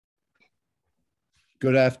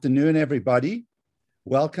Good afternoon, everybody.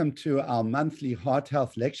 Welcome to our monthly Heart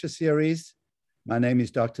Health Lecture Series. My name is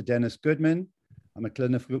Dr. Dennis Goodman. I'm a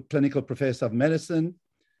clinical professor of medicine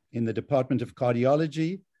in the Department of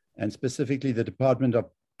Cardiology, and specifically the Department of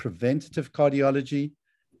Preventative Cardiology.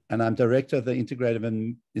 And I'm director of the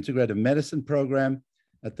Integrative Medicine Program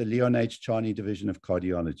at the Leon H. Charney Division of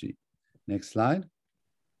Cardiology. Next slide.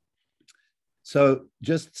 So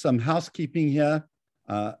just some housekeeping here.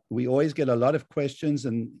 We always get a lot of questions,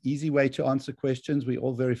 and easy way to answer questions. We're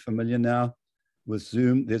all very familiar now with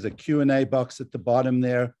Zoom. There's a Q&A box at the bottom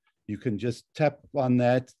there. You can just tap on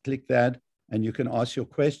that, click that, and you can ask your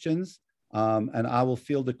questions. And I will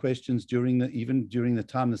field the questions even during the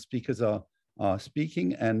time the speakers are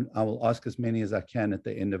speaking, and I will ask as many as I can at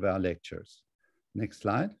the end of our lectures. Next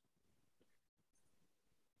slide.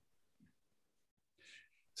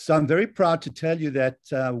 So I'm very proud to tell you that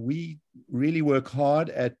we really work hard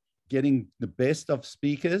at getting the best of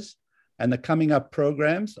speakers, and the coming up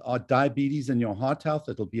programs are Diabetes and Your Heart Health.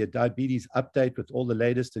 It'll be a diabetes update with all the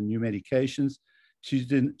latest and new medications,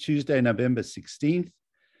 Tuesday, November 16th.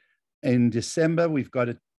 In December, we've got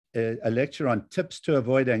a lecture on tips to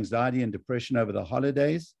avoid anxiety and depression over the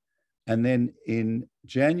holidays. And then in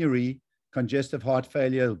January, congestive heart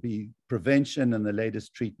failure will be prevention and the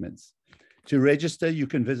latest treatments. To register, you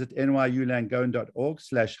can visit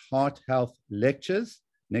nyulangone.org/hearthealthlectures.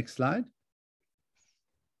 Next slide.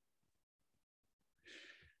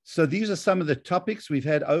 So these are some of the topics. We've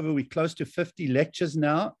had we're close to 50 lectures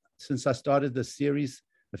now since I started the series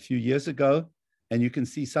a few years ago. And you can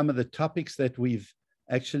see some of the topics that we've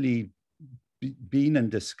actually been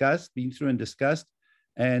through and discussed.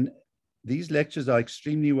 And these lectures are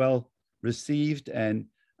extremely well received and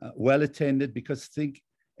well attended, because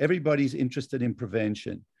everybody's interested in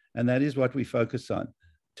prevention, and that is what we focus on.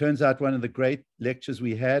 Turns out one of the great lectures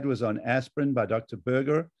we had was on aspirin by Dr.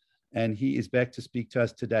 Berger, and he is back to speak to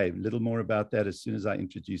us today. A little more about that as soon as I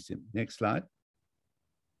introduce him. Next slide.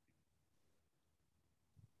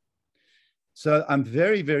 So I'm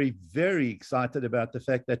very, very, very excited about the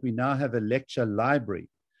fact that we now have a lecture library,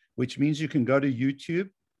 which means you can go to YouTube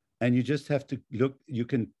and you just have to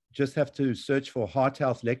search for Heart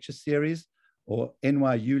Health Lecture Series or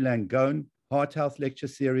NYU Langone Heart Health Lecture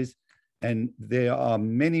Series. And there are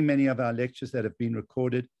many, many of our lectures that have been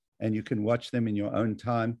recorded, and you can watch them in your own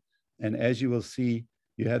time. And as you will see,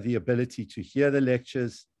 you have the ability to hear the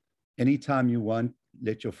lectures anytime you want.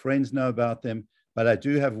 Let your friends know about them. But I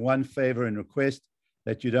do have one favor and request,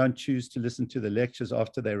 that you don't choose to listen to the lectures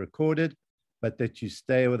after they're recorded, but that you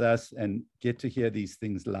stay with us and get to hear these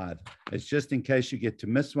things live. It's just in case you get to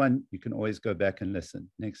miss one, you can always go back and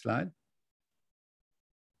listen. Next slide.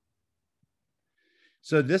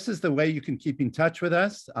 So this is the way you can keep in touch with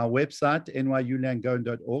us. Our website,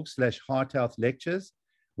 nyulangone.org/hearthealthlectures.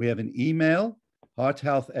 We have an email,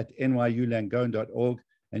 hearthealth@nyulangone.org.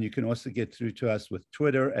 And you can also get through to us with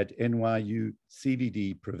Twitter at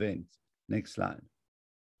NYUCVDPrevent. Next slide.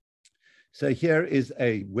 So here is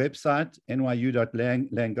a website,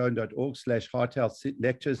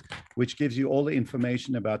 nyu.langone.org/hearthealthlectures, which gives you all the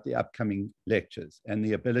information about the upcoming lectures and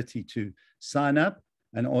the ability to sign up,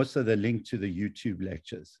 and also the link to the YouTube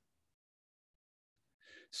lectures.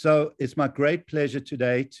 So it's my great pleasure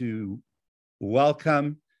today to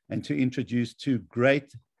welcome and to introduce two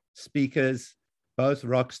great speakers, both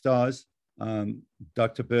rock stars.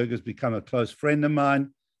 Dr. Berger has become a close friend of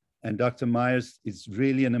mine, and Dr. Meyers is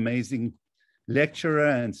really an amazing lecturer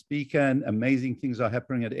and speaker, and amazing things are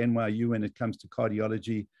happening at NYU when it comes to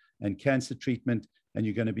cardiology and cancer treatment, and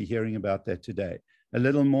you're going to be hearing about that today. A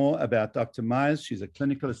little more about Dr. Meyers. She's a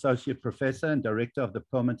clinical associate professor and director of the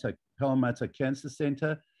Perlmutter Cancer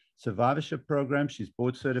Center Survivorship Program. She's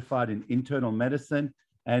board certified in internal medicine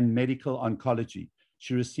and medical oncology.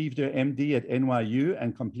 She received her MD at NYU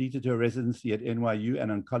and completed her residency at NYU and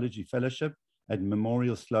oncology fellowship at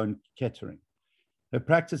Memorial Sloan Kettering. Her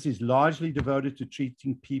practice is largely devoted to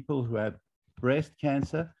treating people who have breast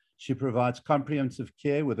cancer. She provides comprehensive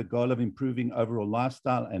care with the goal of improving overall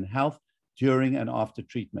lifestyle and health during and after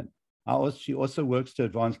treatment. She also works to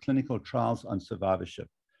advance clinical trials on survivorship.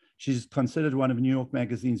 She's considered one of New York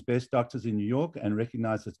Magazine's best doctors in New York and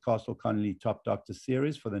recognized as Castle Connolly Top Doctor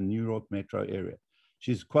Series for the New York metro area.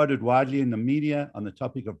 She's quoted widely in the media on the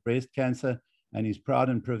topic of breast cancer, and is proud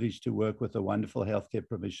and privileged to work with the wonderful healthcare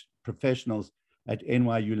professionals at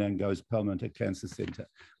NYU Langone's Perlmutter Cancer Center.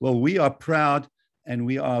 Well, we are proud and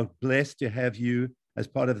we are blessed to have you as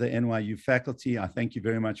part of the NYU faculty. I thank you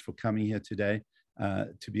very much for coming here today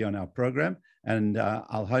to be on our program. And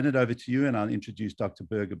I'll hand it over to you, and I'll introduce Dr.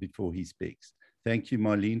 Berger before he speaks. Thank you,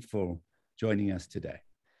 Marleen, for joining us today.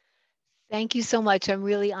 Thank you so much. I'm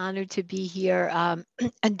really honored to be here.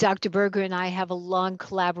 And Dr. Berger and I have a long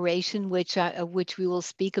collaboration, which we will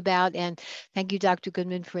speak about. And thank you, Dr.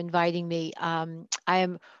 Goodman, for inviting me. I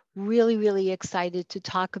am really, really excited to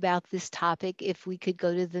talk about this topic. If we could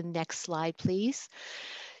go to the next slide, please.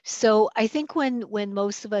 So I think when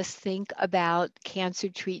most of us think about cancer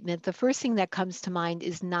treatment, the first thing that comes to mind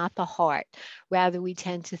is not the heart. Rather, we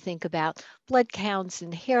tend to think about blood counts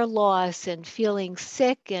and hair loss and feeling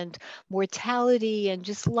sick and mortality and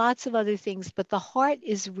just lots of other things. But the heart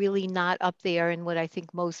is really not up there in what I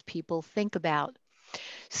think most people think about.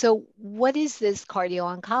 So, what is this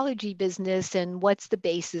cardio-oncology business and what's the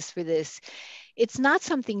basis for this? It's not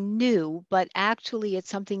something new, but actually it's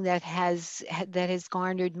something that has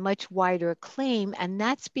garnered much wider acclaim, and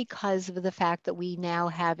that's because of the fact that we now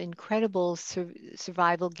have incredible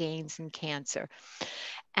survival gains in cancer.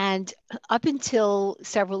 And up until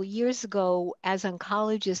several years ago, as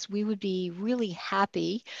oncologists, we would be really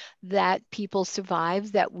happy that people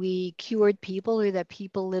survived, that we cured people, or that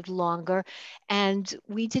people lived longer. And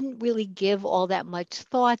we didn't really give all that much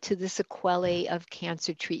thought to the sequelae of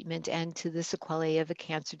cancer treatment and to the sequelae of a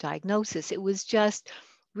cancer diagnosis. It was just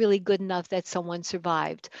really good enough that someone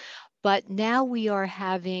survived. But now we are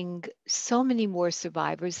having so many more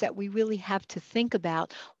survivors that we really have to think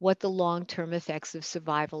about what the long-term effects of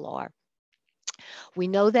survival are. We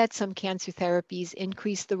know that some cancer therapies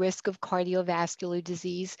increase the risk of cardiovascular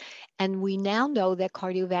disease, and we now know that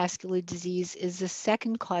cardiovascular disease is the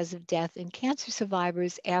second cause of death in cancer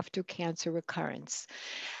survivors after cancer recurrence.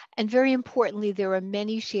 And very importantly, there are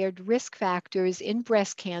many shared risk factors in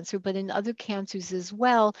breast cancer, but in other cancers as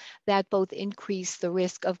well, that both increase the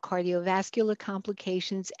risk of cardiovascular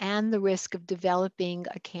complications and the risk of developing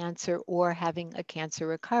a cancer or having a cancer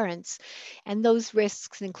recurrence. And those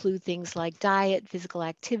risks include things like diet, physical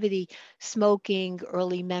activity, smoking,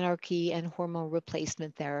 early menarche, and hormone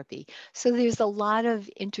replacement therapy. So there's a lot of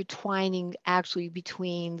intertwining actually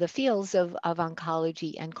between the fields of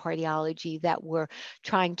oncology and cardiology that we're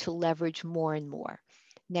trying to leverage more and more.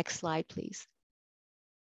 Next slide, please.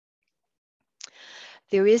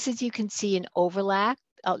 There is, as you can see, an overlap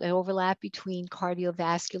between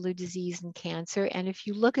cardiovascular disease and cancer. And if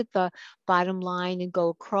you look at the bottom line and go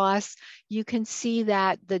across, you can see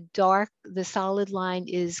that the solid line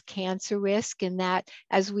is cancer risk, and that,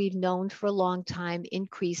 as we've known for a long time,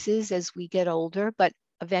 increases as we get older, but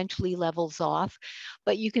eventually levels off.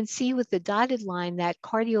 But you can see with the dotted line that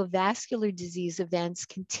cardiovascular disease events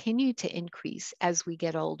continue to increase as we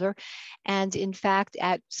get older. And in fact,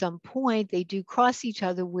 at some point, they do cross each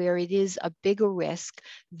other where it is a bigger risk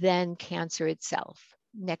than cancer itself.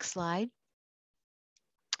 Next slide.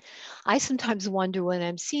 I sometimes wonder when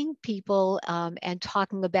I'm seeing people and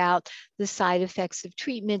talking about the side effects of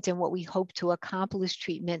treatment and what we hope to accomplish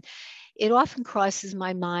treatment, it often crosses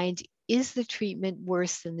my mind, is the treatment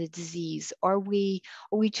worse than the disease? Are we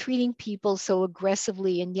treating people so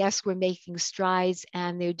aggressively? And yes, we're making strides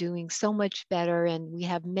and they're doing so much better. And we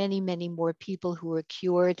have many, many more people who are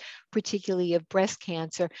cured, particularly of breast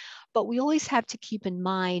cancer. But we always have to keep in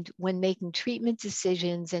mind when making treatment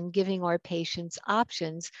decisions and giving our patients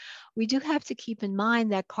options, we do have to keep in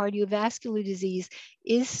mind that cardiovascular disease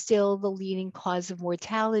is still the leading cause of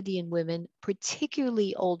mortality in women,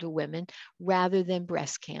 particularly older women, rather than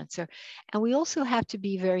breast cancer. And we also have to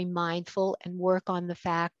be very mindful and work on the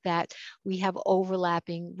fact that we have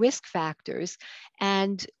overlapping risk factors.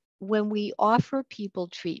 And when we offer people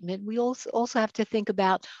treatment, we also have to think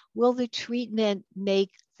about, will the treatment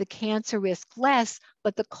make the cancer risk less,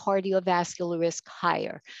 but the cardiovascular risk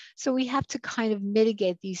higher? So we have to kind of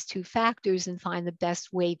mitigate these two factors and find the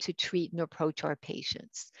best way to treat and approach our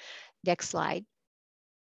patients. Next slide.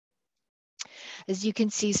 As you can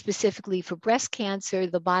see, specifically for breast cancer,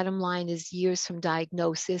 the bottom line is years from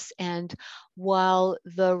diagnosis. And while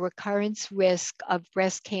the recurrence risk of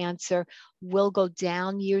breast cancer will go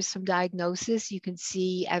down years from diagnosis, you can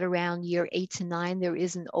see at around year 8 to 9, there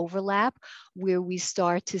is an overlap where we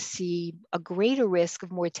start to see a greater risk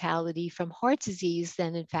of mortality from heart disease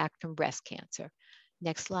than, in fact, from breast cancer.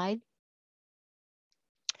 Next slide.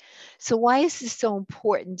 So why is this so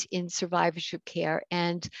important in survivorship care?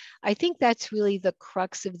 And I think that's really the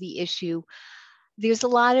crux of the issue. There's a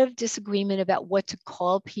lot of disagreement about what to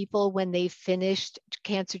call people when they've finished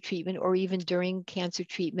cancer treatment or even during cancer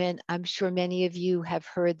treatment. I'm sure many of you have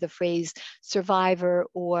heard the phrase survivor,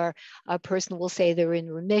 or a person will say they're in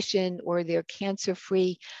remission or they're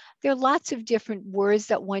cancer-free. There are lots of different words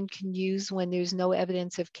that one can use when there's no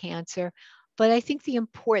evidence of cancer. But I think the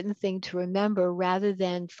important thing to remember, rather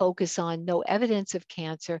than focus on no evidence of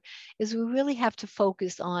cancer, is we really have to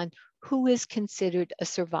focus on who is considered a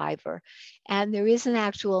survivor. And there is an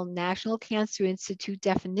actual National Cancer Institute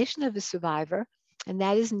definition of a survivor, and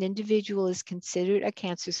that is an individual is considered a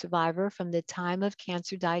cancer survivor from the time of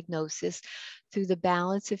cancer diagnosis through the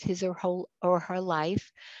balance of his or her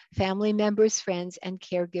life. Family members, friends, and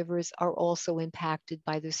caregivers are also impacted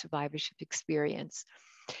by the survivorship experience.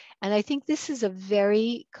 And I think this is a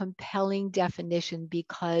very compelling definition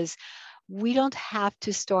because we don't have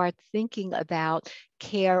to start thinking about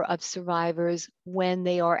care of survivors when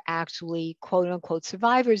they are actually quote unquote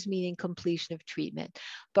survivors, meaning completion of treatment,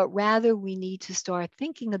 but rather we need to start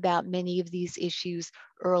thinking about many of these issues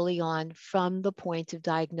early on from the point of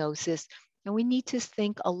diagnosis. And we need to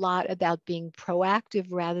think a lot about being proactive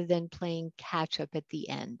rather than playing catch up at the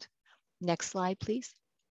end. Next slide, please.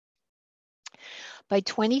 By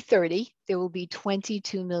 2030, there will be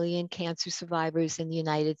 22 million cancer survivors in the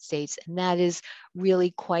United States, and that is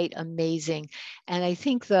really quite amazing. And I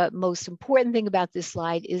think the most important thing about this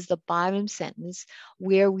slide is the bottom sentence,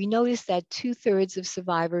 where we notice that 2/3 of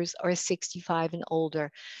survivors are 65 and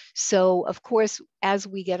older. So of course, as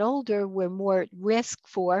we get older, we're more at risk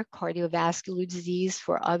for cardiovascular disease,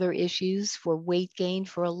 for other issues, for weight gain,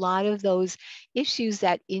 for a lot of those issues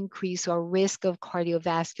that increase our risk of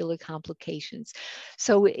cardiovascular complications.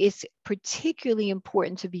 So it's particularly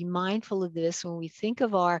important to be mindful of this when we think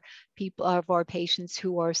of our people, of our patients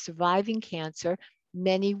who are surviving cancer.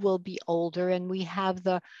 Many will be older, and we have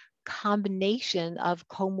the combination of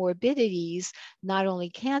comorbidities, not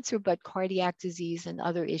only cancer, but cardiac disease and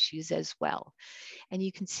other issues as well. And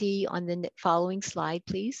you can see on the following slide,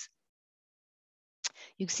 please.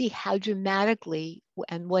 You can see how dramatically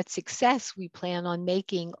and what success we plan on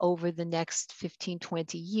making over the next 15,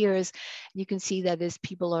 20 years. You can see that as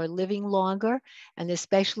people are living longer, and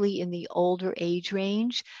especially in the older age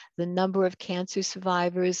range, the number of cancer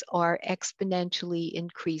survivors are exponentially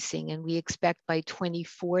increasing. And we expect by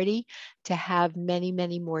 2040 to have many,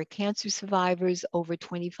 many more cancer survivors, over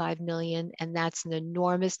 25 million. And that's an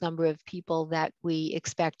enormous number of people that we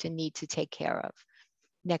expect to need to take care of.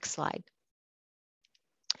 Next slide.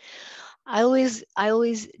 I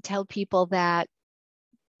always tell people that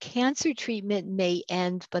cancer treatment may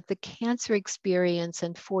end, but the cancer experience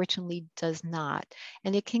unfortunately does not.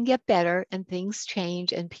 And it can get better and things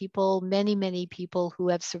change, and people, many people who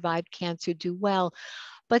have survived cancer do well.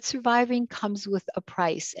 But surviving comes with a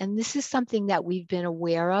price. And this is something that we've been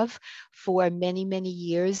aware of for many, many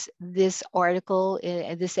years. This article,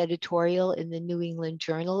 this editorial in the New England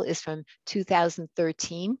Journal is from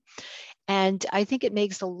 2013. And I think it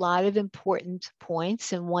makes a lot of important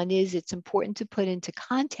points. And one is it's important to put into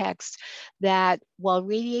context that while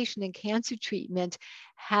radiation and cancer treatment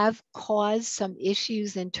have caused some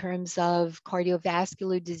issues in terms of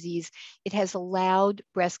cardiovascular disease, it has allowed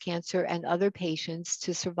breast cancer and other patients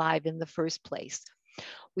to survive in the first place.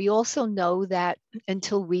 We also know that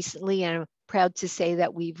until recently, and I'm proud to say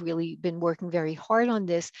that we've really been working very hard on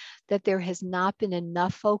this, that there has not been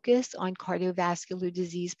enough focus on cardiovascular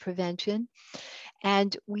disease prevention.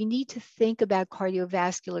 And we need to think about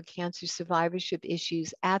cardiovascular cancer survivorship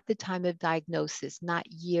issues at the time of diagnosis, not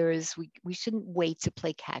years. We shouldn't wait to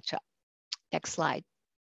play catch up. Next slide.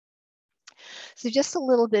 So just a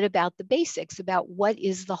little bit about the basics, about what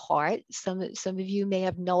is the heart. Some of you may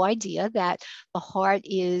have no idea that the heart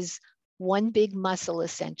is one big muscle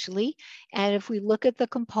essentially. And if we look at the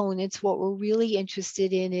components, what we're really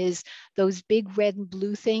interested in is those big red and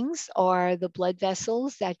blue things are the blood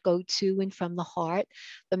vessels that go to and from the heart.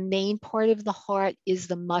 The main part of the heart is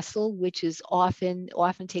the muscle, which is often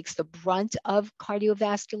takes the brunt of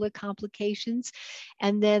cardiovascular complications.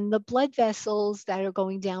 And then the blood vessels that are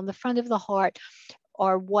going down the front of the heart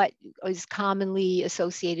are what is commonly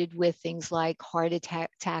associated with things like heart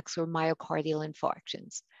attacks or myocardial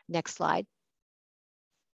infarctions. Next slide.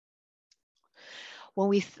 When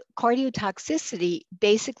cardiotoxicity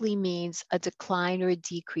basically means a decline or a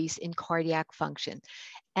decrease in cardiac function.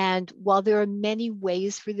 And while there are many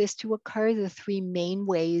ways for this to occur, the three main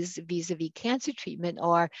ways vis-a-vis cancer treatment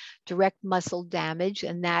are direct muscle damage,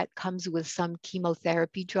 and that comes with some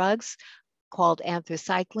chemotherapy drugs called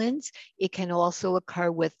anthracyclines. It can also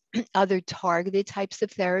occur with other targeted types of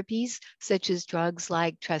therapies, such as drugs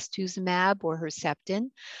like trastuzumab or Herceptin.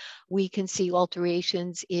 We can see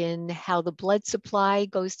alterations in how the blood supply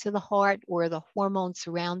goes to the heart or the hormones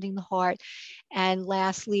surrounding the heart. And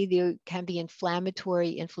lastly, there can be inflammatory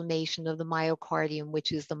inflammation of the myocardium,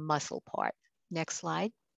 which is the muscle part. Next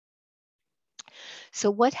slide. So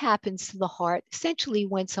what happens to the heart? Essentially,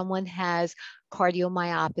 when someone has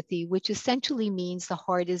cardiomyopathy, which essentially means the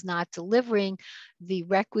heart is not delivering the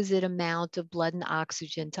requisite amount of blood and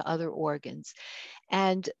oxygen to other organs.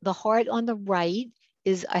 And the heart on the right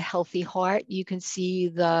is a healthy heart. You can see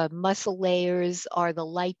the muscle layers are the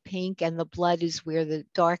light pink and the blood is where the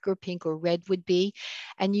darker pink or red would be.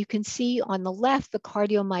 And you can see on the left, the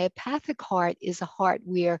cardiomyopathic heart is a heart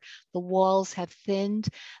where the walls have thinned.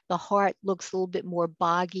 The heart looks a little bit more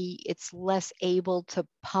boggy. It's less able to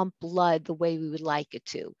pump blood the way we would like it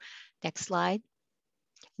to. Next slide.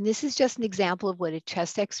 And this is just an example of what a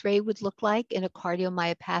chest x-ray would look like in a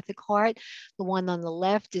cardiomyopathic heart. The one on the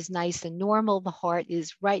left is nice and normal. The heart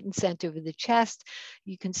is right in center of the chest.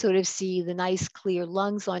 You can sort of see the nice clear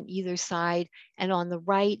lungs on either side. And on the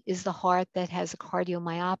right is the heart that has a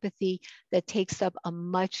cardiomyopathy that takes up a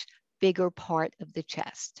much bigger part of the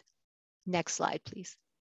chest. Next slide, please.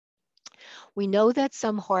 We know that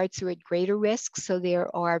some hearts are at greater risk. So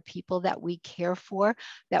there are people that we care for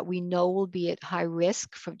that we know will be at high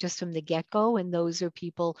risk just from the get-go. And those are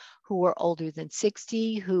people who are older than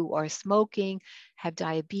 60, who are smoking, have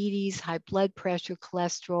diabetes, high blood pressure,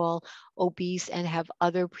 cholesterol, obese, and have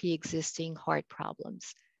other pre-existing heart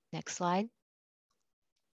problems. Next slide.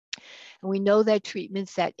 And we know that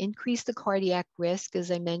treatments that increase the cardiac risk,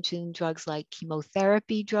 as I mentioned, drugs like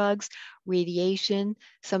chemotherapy drugs, radiation,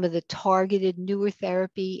 some of the targeted newer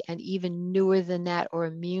therapy, and even newer than that or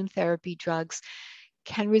immune therapy drugs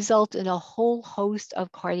can result in a whole host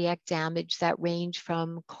of cardiac damage that range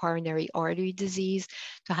from coronary artery disease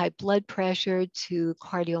to high blood pressure to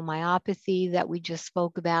cardiomyopathy that we just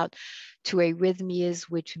spoke about, to arrhythmias,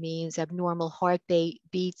 which means abnormal heart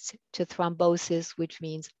beats, to thrombosis, which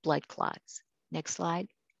means blood clots. Next slide.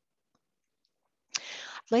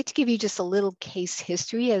 I'd like to give you just a little case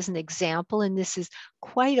history as an example, and this is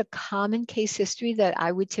quite a common case history that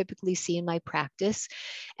I would typically see in my practice.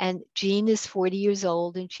 And Jean is 40 years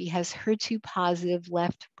old and she has HER2 positive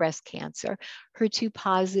left breast cancer. HER2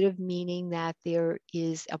 positive meaning that there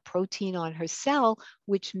is a protein on her cell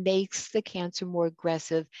which makes the cancer more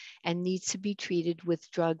aggressive and needs to be treated with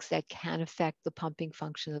drugs that can affect the pumping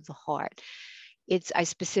function of the heart. I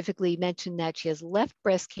specifically mentioned that she has left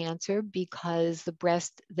breast cancer because the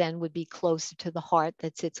breast then would be closer to the heart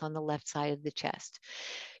that sits on the left side of the chest.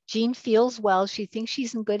 Jean feels well. She thinks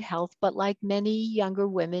she's in good health, but like many younger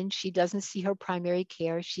women, she doesn't see her primary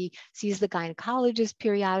care. She sees the gynecologist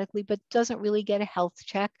periodically, but doesn't really get a health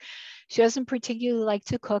check. She doesn't particularly like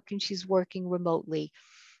to cook and she's working remotely.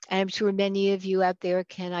 And I'm sure many of you out there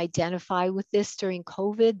can identify with this during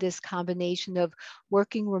COVID. This combination of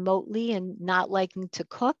working remotely and not liking to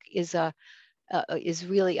cook is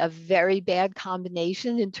really a very bad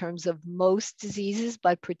combination in terms of most diseases,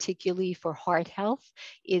 but particularly for heart health,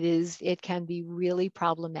 it can be really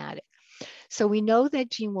problematic. So we know that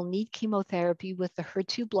Jean will need chemotherapy with the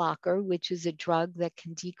HER2 blocker, which is a drug that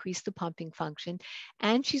can decrease the pumping function,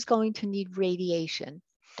 and she's going to need radiation.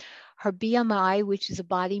 Her BMI, which is a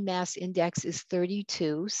body mass index, is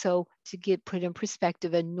 32. So to put in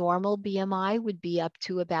perspective, a normal BMI would be up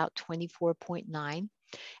to about 24.9.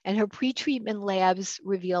 And her pretreatment labs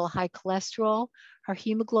reveal high cholesterol. Her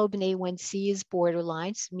hemoglobin A1C is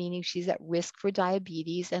borderline, meaning she's at risk for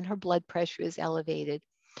diabetes, and her blood pressure is elevated.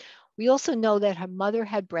 We also know that her mother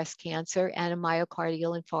had breast cancer and a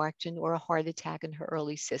myocardial infarction or a heart attack in her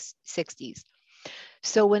early 60s.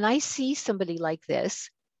 So when I see somebody like this,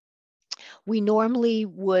 we normally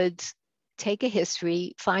would take a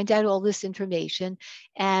history, find out all this information,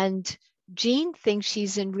 and Jean thinks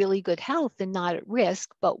she's in really good health and not at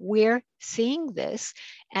risk, but we're seeing this,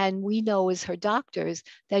 and we know as her doctors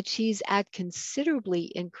that she's at considerably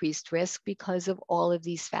increased risk because of all of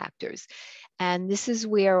these factors. And this is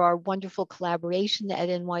where our wonderful collaboration at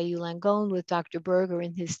NYU Langone with Dr. Berger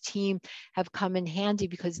and his team have come in handy,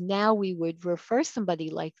 because now we would refer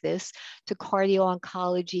somebody like this to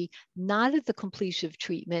cardio-oncology, not at the completion of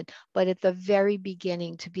treatment, but at the very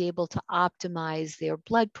beginning, to be able to optimize their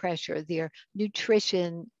blood pressure, their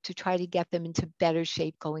nutrition, to try to get them into better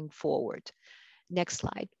shape going forward. Next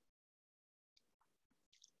slide.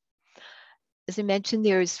 As I mentioned,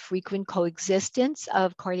 there is frequent coexistence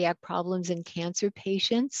of cardiac problems in cancer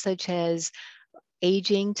patients, such as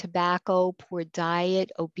aging, tobacco, poor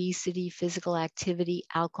diet, obesity, physical activity,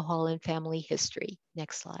 alcohol, and family history.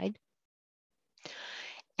 Next slide.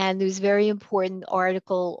 And there's a very important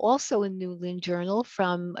article also in New England Journal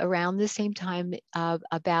from around the same time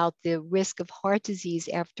about the risk of heart disease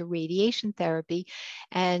after radiation therapy.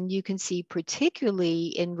 And you can see particularly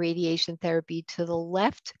in radiation therapy to the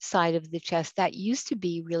left side of the chest, that used to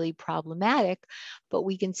be really problematic, but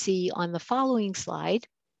we can see on the following slide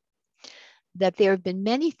that there have been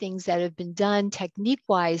many things that have been done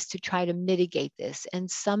technique-wise to try to mitigate this.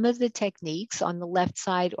 And some of the techniques on the left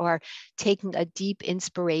side are taking a deep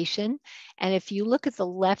inspiration. And if you look at the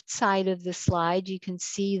left side of the slide, you can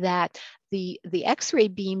see that the X-ray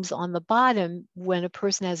beams on the bottom, when a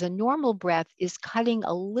person has a normal breath, is cutting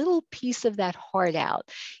a little piece of that heart out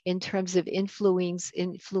in terms of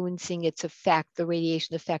influencing its effect, the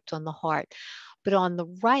radiation effect on the heart. But on the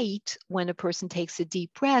right, when a person takes a deep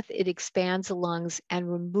breath, it expands the lungs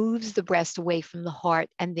and removes the breast away from the heart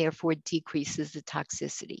and therefore decreases the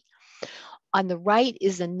toxicity. On the right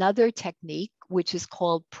is another technique, which is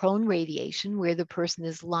called prone radiation, where the person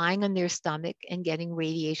is lying on their stomach and getting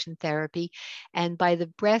radiation therapy. And by the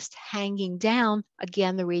breast hanging down,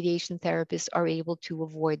 again, the radiation therapists are able to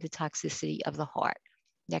avoid the toxicity of the heart.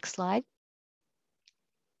 Next slide.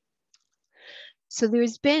 So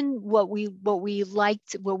there's been what we're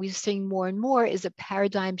seeing more and more is a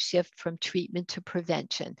paradigm shift from treatment to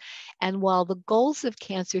prevention. And while the goals of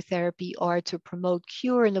cancer therapy are to promote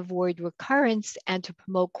cure and avoid recurrence and to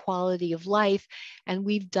promote quality of life, and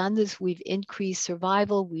we've done this, we've increased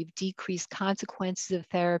survival, we've decreased consequences of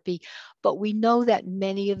therapy, but we know that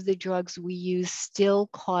many of the drugs we use still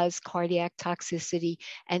cause cardiac toxicity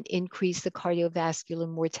and increase the cardiovascular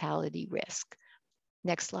mortality risk.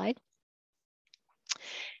 Next slide.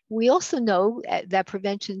 We also know that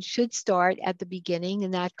prevention should start at the beginning,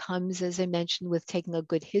 and that comes, as I mentioned, with taking a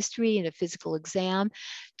good history and a physical exam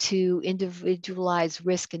to individualize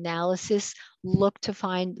risk analysis, look to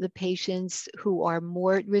find the patients who are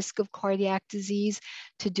more at risk of cardiac disease,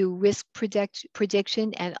 to do risk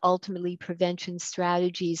prediction and ultimately prevention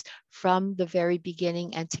strategies from the very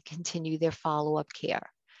beginning and to continue their follow-up care.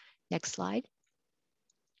 Next slide.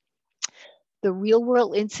 The real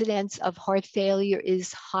world incidence of heart failure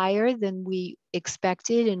is higher than we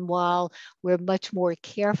expected. And while we're much more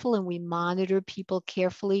careful and we monitor people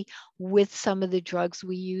carefully with some of the drugs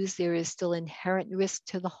we use, there is still inherent risk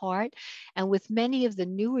to the heart. And with many of the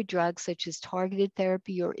newer drugs, such as targeted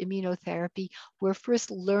therapy or immunotherapy, we're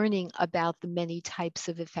first learning about the many types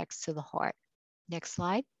of effects to the heart. Next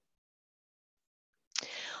slide.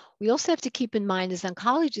 We also have to keep in mind as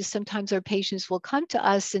oncologists, sometimes our patients will come to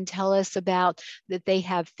us and tell us about that they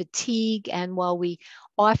have fatigue. And while we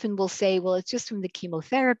often will say, well, it's just from the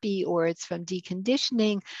chemotherapy or it's from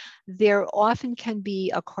deconditioning, there often can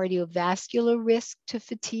be a cardiovascular risk to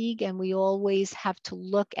fatigue. And we always have to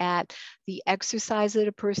look at the exercise that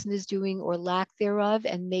a person is doing or lack thereof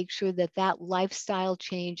and make sure that that lifestyle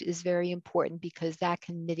change is very important because that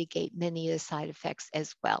can mitigate many of the side effects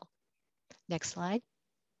as well. Next slide.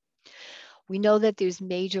 We know that there's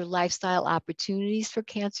major lifestyle opportunities for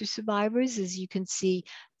cancer survivors. As you can see,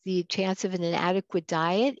 the chance of an inadequate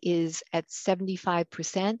diet is at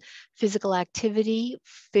 75%, physical activity,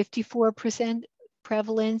 54%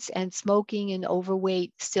 prevalence, and smoking and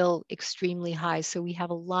overweight still extremely high. So we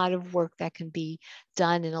have a lot of work that can be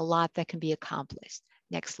done and a lot that can be accomplished.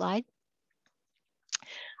 Next slide.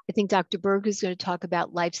 I think Dr. Berger is going to talk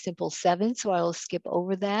about Life Simple 7, so I will skip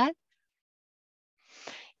over that.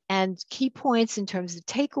 And key points in terms of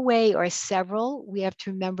takeaway are several. We have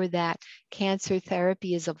to remember that cancer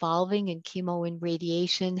therapy is evolving and chemo and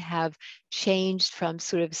radiation have changed from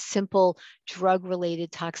sort of simple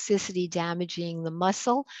drug-related toxicity damaging the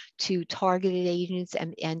muscle to targeted agents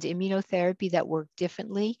and immunotherapy that work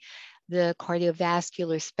differently. The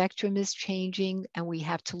cardiovascular spectrum is changing, and we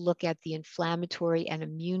have to look at the inflammatory and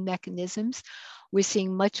immune mechanisms. We're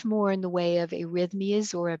seeing much more in the way of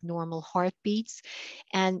arrhythmias or abnormal heartbeats.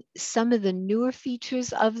 And some of the newer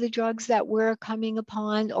features of the drugs that we're coming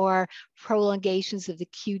upon are prolongations of the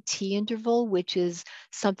QT interval, which is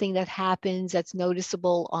something that happens that's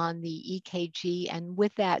noticeable on the EKG, and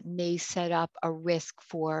with that may set up a risk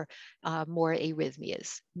for more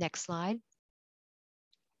arrhythmias. Next slide.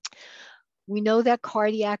 We know that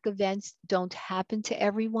cardiac events don't happen to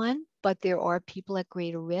everyone, but there are people at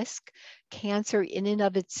greater risk. Cancer in and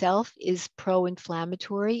of itself is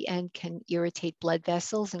pro-inflammatory and can irritate blood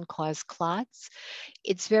vessels and cause clots.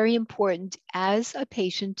 It's very important as a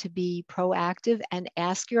patient to be proactive and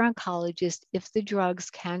ask your oncologist if the drugs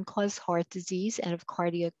can cause heart disease and if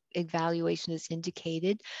cardiac evaluation is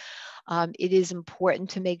indicated. It is important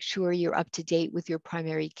to make sure you're up to date with your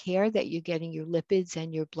primary care, that you're getting your lipids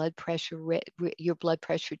and your blood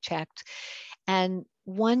pressure checked. And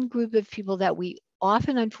one group of people that we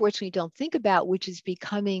often, unfortunately, don't think about, which is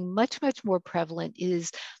becoming much, much more prevalent,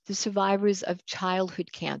 is the survivors of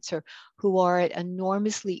childhood cancer, who are at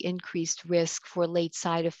enormously increased risk for late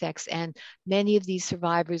side effects. And many of these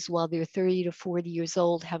survivors, while they're 30 to 40 years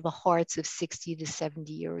old, have the hearts of 60 to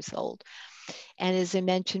 70 years old. And as I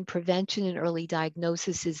mentioned, prevention and early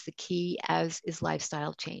diagnosis is the key, as is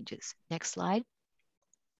lifestyle changes. Next slide.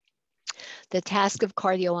 The task of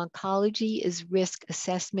cardio-oncology is risk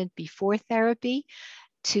assessment before therapy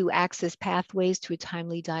to access pathways to a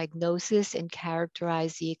timely diagnosis and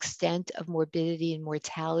characterize the extent of morbidity and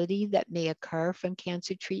mortality that may occur from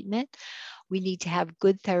cancer treatment. We need to have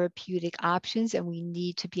good therapeutic options, and we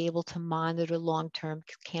need to be able to monitor long-term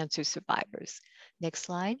cancer survivors. Next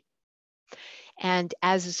slide. And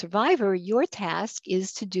as a survivor, your task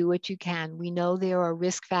is to do what you can. We know there are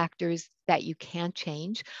risk factors that you can't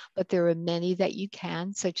change, but there are many that you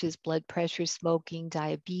can, such as blood pressure, smoking,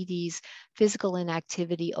 diabetes, physical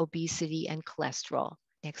inactivity, obesity, and cholesterol.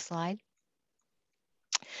 Next slide.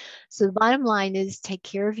 So the bottom line is, take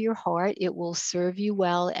care of your heart. It will serve you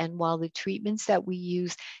well. And while the treatments that we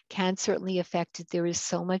use can certainly affect it, there is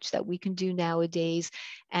so much that we can do nowadays.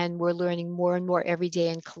 And we're learning more and more every day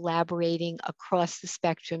and collaborating across the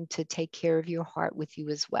spectrum to take care of your heart with you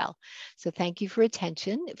as well. So thank you for your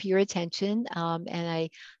attention. And I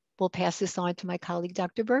will pass this on to my colleague,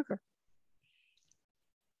 Dr. Berger.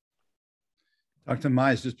 Dr.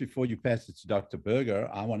 Meyers, just before you pass it to Dr. Berger,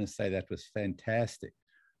 I want to say that was fantastic.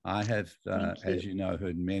 I have, as you know,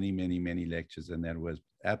 heard many, many, many lectures, and that was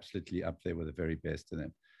absolutely up there with the very best of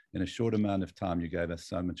them. In a short amount of time, you gave us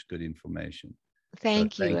so much good information.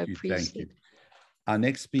 Thank you. I appreciate it. Our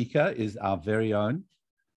next speaker is our very own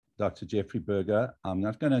Dr. Jeffrey Berger. I'm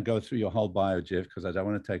not going to go through your whole bio, Jeff, because I don't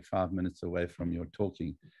want to take 5 minutes away from your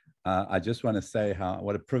talking. I just want to say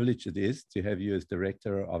what a privilege it is to have you as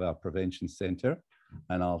director of our prevention center.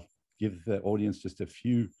 And I'll give the audience just a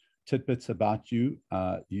few tidbits about you.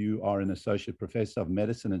 You are an associate professor of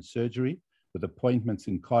medicine and surgery with appointments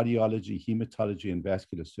in cardiology, hematology, and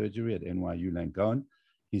vascular surgery at NYU Langone.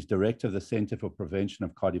 He's director of the Center for Prevention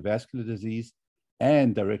of Cardiovascular Disease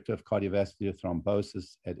and director of cardiovascular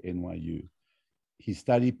thrombosis at NYU. His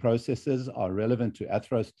study processes are relevant to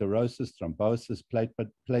atherosclerosis, thrombosis,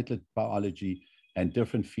 platelet biology, and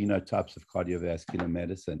different phenotypes of cardiovascular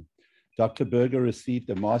medicine. Dr. Berger received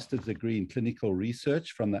a master's degree in clinical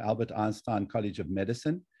research from the Albert Einstein College of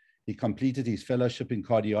Medicine. He completed his fellowship in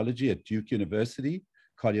cardiology at Duke University,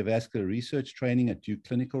 cardiovascular research training at Duke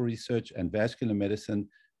Clinical Research, and vascular medicine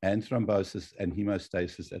and thrombosis and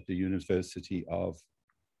hemostasis at the University of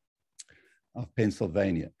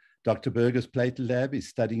Pennsylvania. Dr. Berger's platelet lab is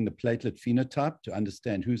studying the platelet phenotype to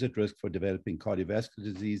understand who's at risk for developing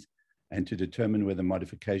cardiovascular disease and to determine whether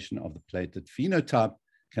modification of the platelet phenotype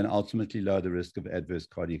can ultimately lower the risk of adverse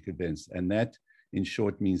cardiac events. And that, in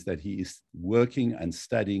short, means that he is working and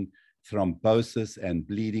studying thrombosis and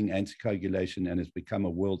bleeding, anticoagulation, and has become a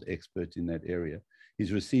world expert in that area.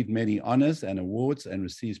 He's received many honors and awards and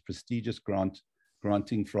receives prestigious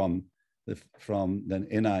granting from the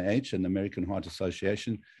NIH and the American Heart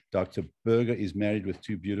Association. Dr. Berger is married with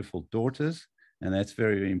 2 beautiful daughters, and that's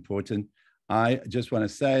very, very important. I just want to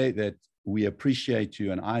say that we appreciate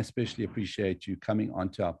you, and I especially appreciate you coming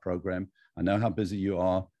onto our program. I know how busy you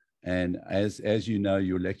are, and as you know,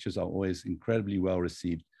 your lectures are always incredibly well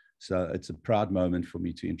received. So it's a proud moment for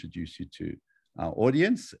me to introduce you to our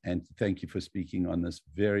audience and thank you for speaking on this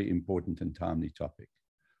very important and timely topic.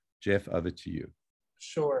 Jeff, over to you.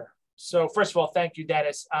 Sure. So first of all, thank you,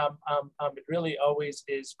 Dennis. It really always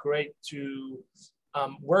is great to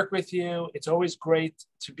work with you. It's always great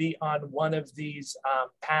to be on one of these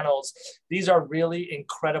panels. These are really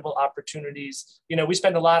incredible opportunities. You know, we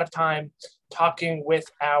spend a lot of time talking with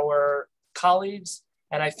our colleagues,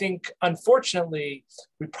 and I think, unfortunately,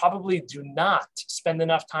 we probably do not spend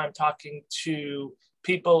enough time talking to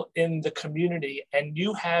people in the community, and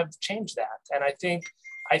you have changed that. And I think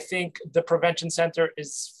the Prevention Center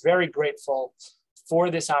is very grateful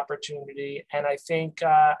for this opportunity, and I think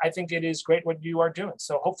it is great what you are doing.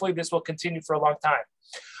 So hopefully this will continue for a long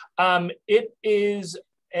time. It is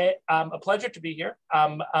a pleasure to be here.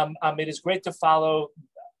 It is great to follow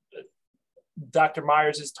Dr.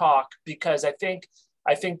 Meyers' talk, because I think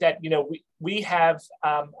that, you know, we have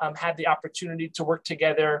had the opportunity to work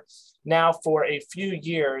together now for a few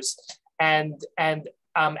years, and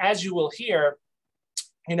as you will hear,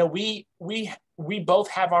 you know, we both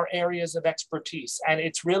have our areas of expertise, and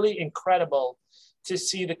it's really incredible to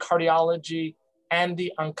see the cardiology and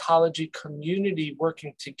the oncology community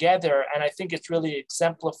working together. And I think it's really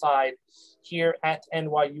exemplified here at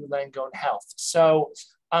NYU Langone Health. So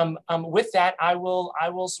with that, I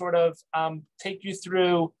will sort of take you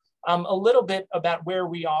through a little bit about where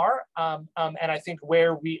we are and I think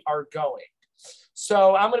where we are going.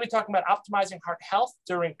 So I'm going to be talking about optimizing heart health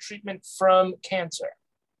during treatment from cancer.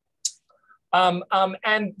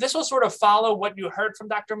 And this will sort of follow what you heard from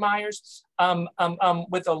Dr. Meyers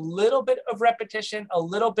with a little bit of repetition, a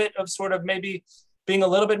little bit of sort of maybe being a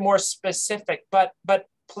little bit more specific, but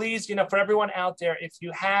please, for everyone out there, if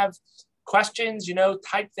you have questions,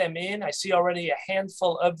 type them in. I see already a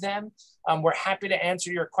handful of them. We're happy to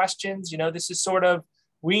answer your questions. This is sort of,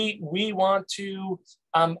 we want to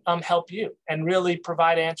help you and really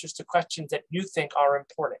provide answers to questions that you think are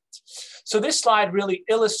important. So this slide really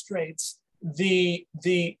illustrates the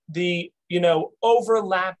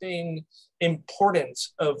overlapping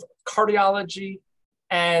importance of cardiology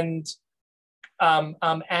and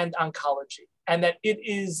oncology, and that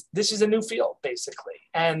this is a new field basically,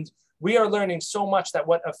 and we are learning so much that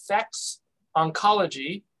what affects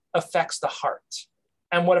oncology affects the heart,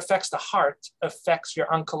 and what affects the heart affects your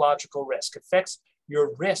oncological risk, affects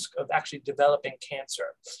your risk of actually developing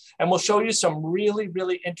cancer. And we'll show you some really,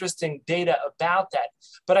 really interesting data about that.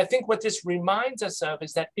 But I think what this reminds us of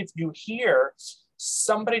is that if you hear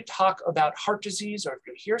somebody talk about heart disease, or if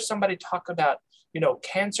you hear somebody talk about,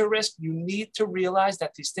 cancer risk, you need to realize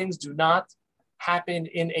that these things do not happen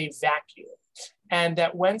in a vacuum. And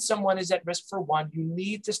that when someone is at risk for one, you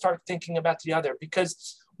need to start thinking about the other.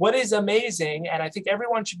 Because what is amazing, and I think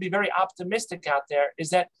everyone should be very optimistic out there, is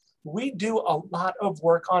that we do a lot of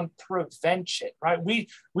work on prevention, right? We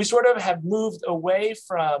sort of have moved away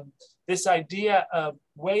from this idea of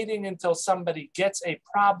waiting until somebody gets a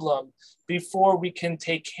problem before we can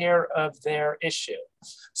take care of their issue.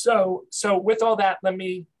 So with all that, let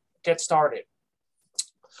me get started.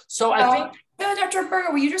 So I think— Dr.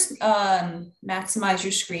 Berger, will you just maximize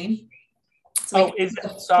your screen? So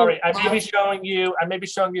sorry, I may be showing you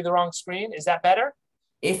the wrong screen. Is that better?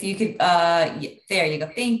 If you could, there you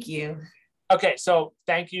go. Thank you. Okay, so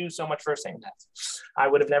thank you so much for saying that. I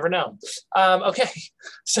would have never known. Okay,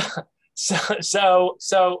 so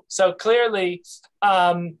clearly,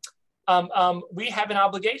 we have an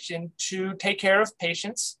obligation to take care of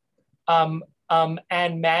patients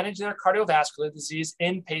and manage their cardiovascular disease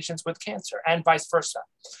in patients with cancer, and vice versa.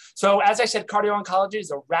 So as I said, cardio-oncology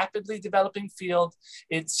is a rapidly developing field.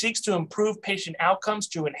 It seeks to improve patient outcomes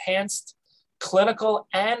through enhanced clinical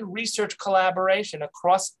and research collaboration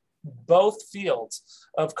across both fields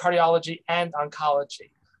of cardiology and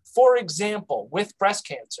oncology. For example, with breast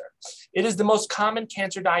cancer, it is the most common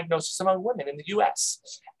cancer diagnosis among women in the US,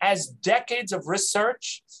 as decades of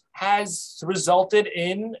research has resulted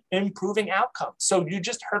in improving outcomes. So you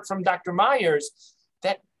just heard from Dr. Meyers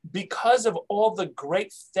that because of all the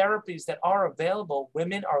great therapies that are available,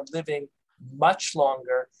 women are living much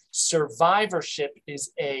longer. Survivorship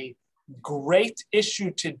is a great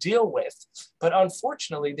issue to deal with, but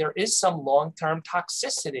unfortunately, there is some long-term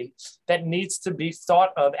toxicity that needs to be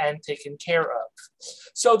thought of and taken care of.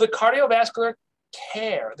 So the cardiovascular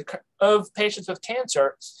care of patients with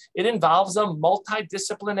cancer, it involves a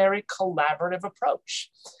multidisciplinary collaborative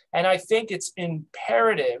approach. And I think it's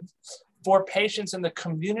imperative for patients in the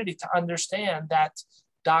community to understand that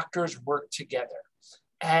doctors work together.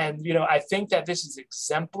 And, I think that this is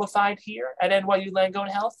exemplified here at NYU Langone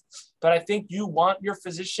Health, but I think you want your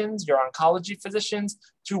physicians, your oncology physicians,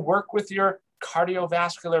 to work with your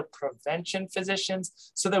cardiovascular prevention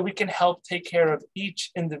physicians so that we can help take care of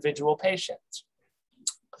each individual patient.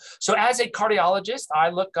 So as a cardiologist, I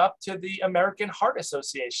look up to the American Heart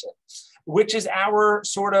Association, which is our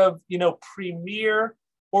sort of, premier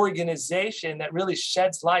organization that really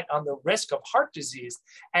sheds light on the risk of heart disease.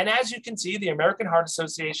 And as you can see, the American Heart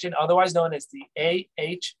Association, otherwise known as the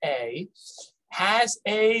AHA, has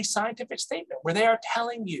a scientific statement where they are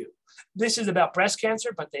telling you, this is about breast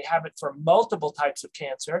cancer, but they have it for multiple types of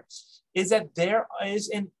cancer, is that there is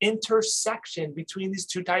an intersection between these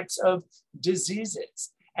two types of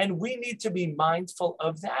diseases. And we need to be mindful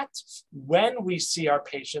of that when we see our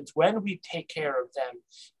patients, when we take care of them,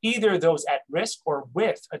 either those at risk or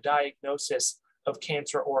with a diagnosis of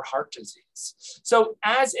cancer or heart disease. So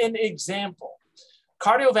as an example,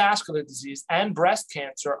 cardiovascular disease and breast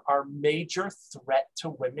cancer are major threat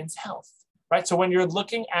to women's health, right? So when you're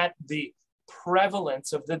looking at the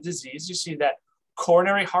prevalence of the disease, you see that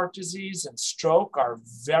coronary heart disease and stroke are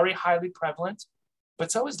very highly prevalent.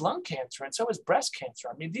 But so is lung cancer and so is breast cancer.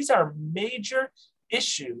 I mean, these are major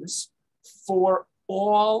issues for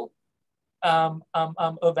all of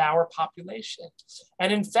our population.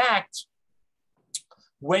 And in fact,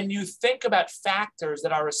 when you think about factors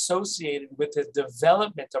that are associated with the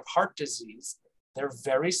development of heart disease, they're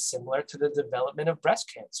very similar to the development of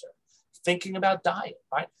breast cancer. Thinking about diet,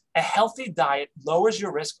 right? A healthy diet lowers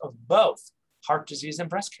your risk of both heart disease and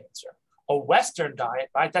breast cancer. A Western diet,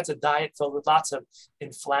 right? That's a diet filled with lots of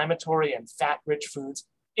inflammatory and fat-rich foods,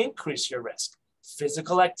 increase your risk.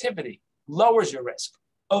 Physical activity lowers your risk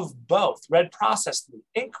of both. Red processed meat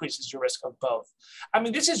increases your risk of both. I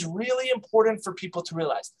mean, this is really important for people to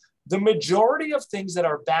realize. The majority of things that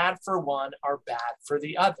are bad for one are bad for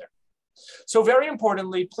the other. So very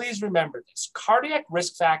importantly, please remember this. Cardiac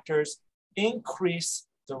risk factors increase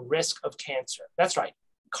the risk of cancer. That's right.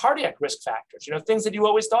 Cardiac risk factors, things that you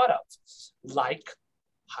always thought of, like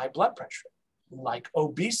high blood pressure, like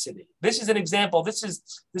obesity. This is an example. This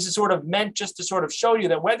is sort of meant just to sort of show you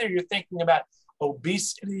that whether you're thinking about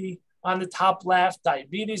obesity on the top left,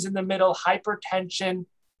 diabetes in the middle, hypertension,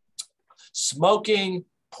 smoking,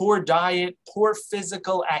 poor diet, poor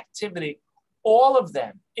physical activity, all of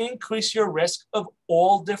them increase your risk of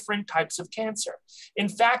all different types of cancer. In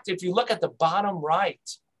fact, if you look at the bottom right,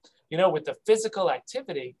 with the physical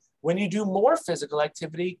activity, when you do more physical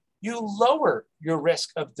activity, you lower your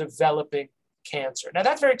risk of developing cancer. Now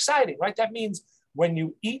that's very exciting, right? That means when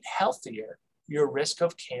you eat healthier, your risk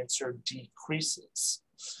of cancer decreases.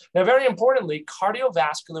 Now, very importantly,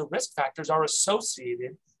 cardiovascular risk factors are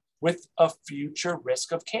associated with a future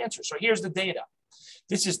risk of cancer. So here's the data.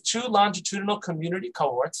 This is 2 longitudinal community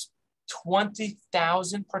cohorts,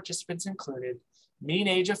 20,000 participants included, mean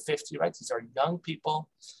age of 50, right? These are young people.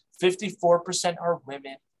 54% are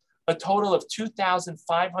women. A total of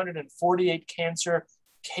 2,548 cancer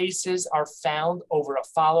cases are found over a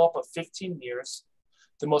follow-up of 15 years.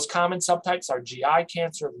 The most common subtypes are GI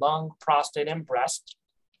cancer, lung, prostate, and breast.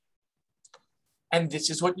 And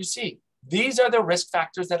this is what you see. These are the risk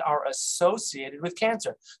factors that are associated with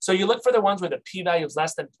cancer. So you look for the ones with a p-value of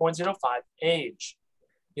less than 0.05, age,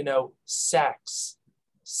 sex.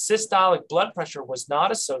 Systolic blood pressure was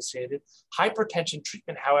not associated. Hypertension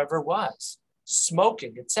treatment, however, was.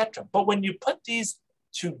 Smoking, etc. But when you put these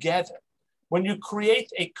together, when you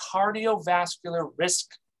create a cardiovascular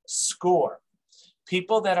risk score,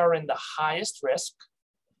 people that are in the highest risk,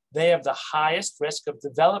 they have the highest risk of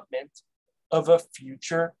development of a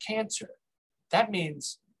future cancer. That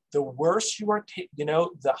means the worse you are,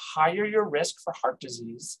 the higher your risk for heart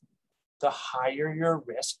disease, the higher your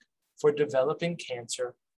risk for developing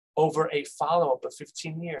cancer over a follow-up of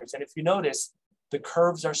 15 years. And if you notice, the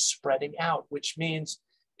curves are spreading out, which means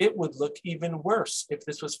it would look even worse if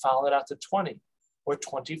this was followed out to 20 or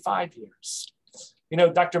 25 years.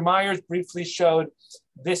 Dr. Meyers briefly showed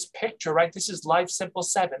this picture, right? This is Life Simple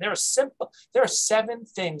 7. There are 7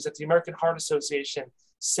 things that the American Heart Association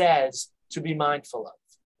says to be mindful of: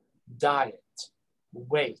 diet,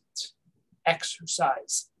 weight,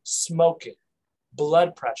 exercise, smoking,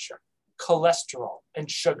 blood pressure, cholesterol, and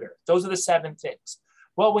sugar. Those are the 7 things.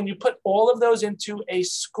 Well, when you put all of those into a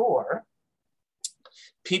score,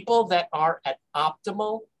 people that are at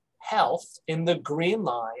optimal health in the green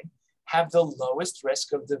line have the lowest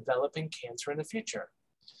risk of developing cancer in the future.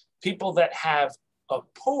 People that have a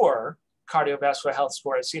poor cardiovascular health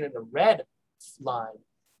score, as seen in the red line,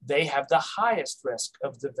 they have the highest risk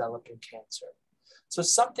of developing cancer. So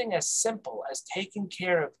something as simple as taking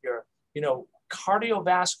care of your,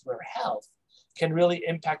 cardiovascular health can really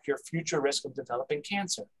impact your future risk of developing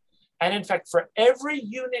cancer. And in fact, for every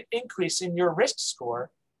unit increase in your risk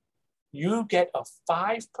score, you get a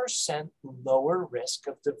 5% lower risk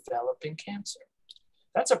of developing cancer.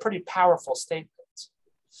 That's a pretty powerful statement.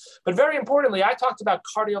 But very importantly, I talked about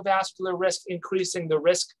cardiovascular risk increasing the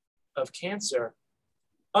risk of cancer.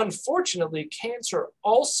 Unfortunately, cancer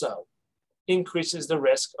also increases the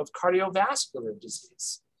risk of cardiovascular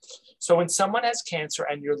disease. So when someone has cancer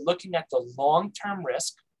and you're looking at the long-term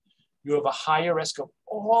risk, you have a higher risk of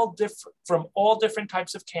all different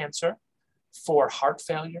types of cancer for heart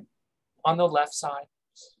failure on the left side,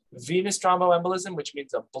 venous thromboembolism, which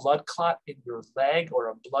means a blood clot in your leg or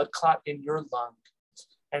a blood clot in your lung,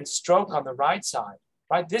 and stroke on the right side,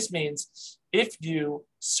 right? This means if you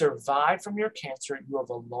survive from your cancer, you have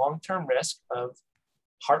a long-term risk of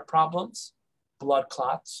heart problems, blood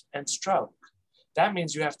clots, and stroke. That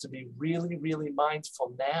means you have to be really, really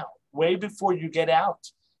mindful now, way before you get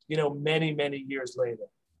out, many, many years later.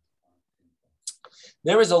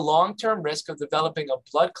 There is a long-term risk of developing a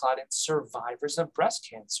blood clot in survivors of breast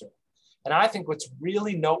cancer. And I think what's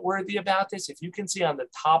really noteworthy about this, if you can see on the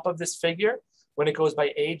top of this figure, when it goes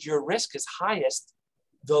by age, your risk is highest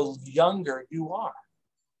the younger you are.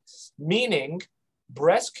 Meaning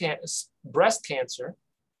breast cancer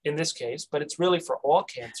in this case, but it's really for all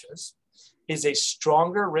cancers, is a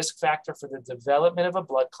stronger risk factor for the development of a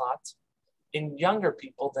blood clot in younger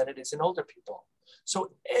people than it is in older people.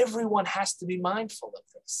 So everyone has to be mindful of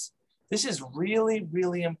this. This is really,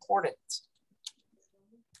 really important.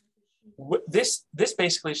 This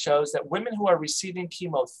basically shows that women who are receiving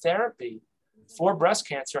chemotherapy for breast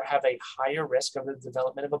cancer have a higher risk of the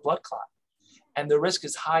development of a blood clot. And the risk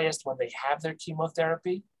is highest when they have their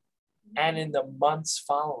chemotherapy and in the months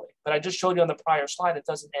following. But I just showed you on the prior slide, it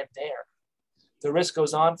doesn't end there. The risk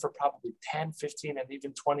goes on for probably 10, 15, and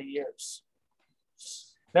even 20 years.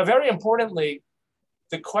 Now, very importantly,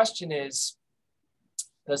 the question is,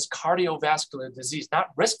 does cardiovascular disease, not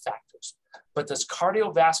risk factors, but does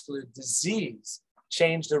cardiovascular disease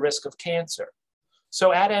change the risk of cancer?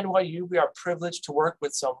 So at NYU, we are privileged to work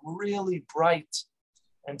with some really bright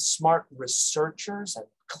and smart researchers and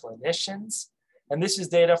clinicians. And this is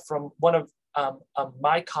data from one of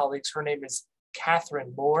my colleagues. Her name is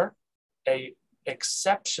Catherine Moore, an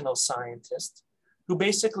exceptional scientist who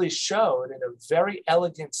basically showed in a very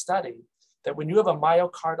elegant study that when you have a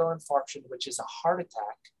myocardial infarction, which is a heart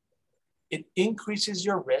attack, it increases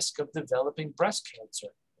your risk of developing breast cancer.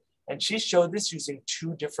 And she showed this using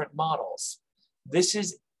two different models. This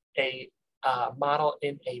is a model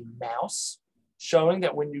in a mouse, showing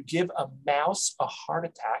that when you give a mouse a heart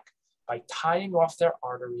attack by tying off their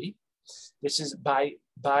artery, this is by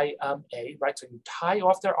right? So you tie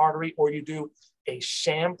off their artery, or you do a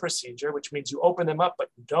sham procedure, which means you open them up, but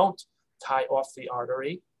you don't tie off the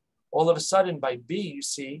artery. All of a sudden, by B, you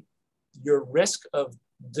see your risk of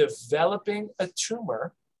developing a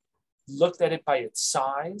tumor, looked at it by its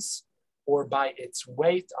size or by its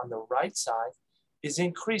weight on the right side, is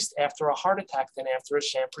increased after a heart attack than after a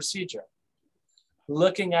sham procedure.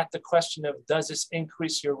 Looking at the question of, does this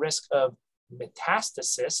increase your risk of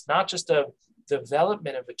metastasis, not just of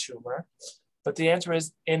development of a tumor, but the answer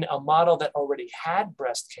is, in a model that already had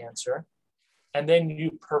breast cancer, and then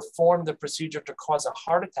you perform the procedure to cause a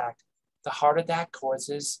heart attack, the heart attack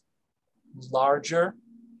causes larger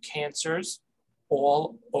cancers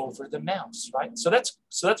all over the mouse, right? So that's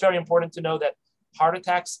very important to know that heart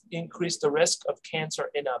attacks increase the risk of cancer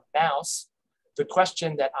in a mouse. The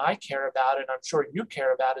question that I care about, and I'm sure you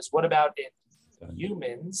care about, is what about in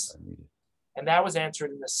humans? And that was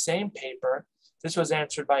answered in the same paper. This was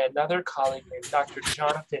answered by another colleague named Dr.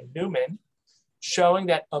 Jonathan Newman, showing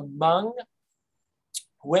that among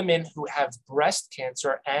women who have breast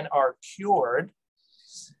cancer and are cured,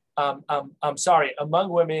 among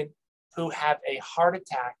women who have a heart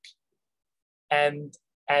attack and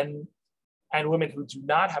women who do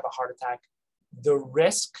not have a heart attack, the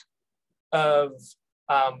risk of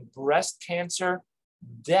breast cancer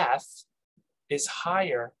death is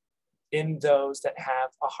higher in those that have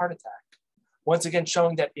a heart attack. Once again,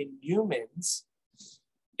 showing that in humans,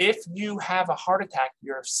 if you have a heart attack,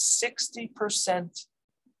 you're 60%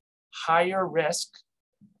 higher risk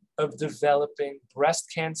of developing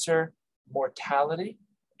breast cancer mortality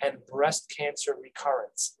and breast cancer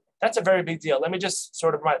recurrence. That's a very big deal. Let me just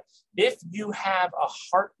sort of remind, if you have a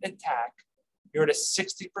heart attack, you're at a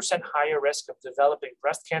 60% higher risk of developing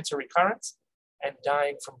breast cancer recurrence and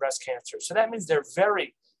dying from breast cancer. So that means they're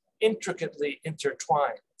very intricately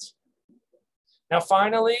intertwined. Now,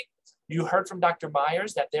 finally, you heard from Dr.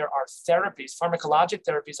 Meyers that there are therapies, pharmacologic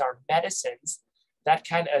therapies are medicines that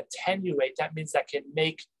can attenuate, that means that can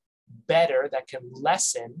make better, that can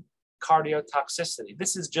lessen cardiotoxicity.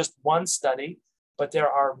 This is just one study, but there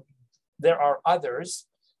are others.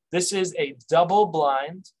 This is a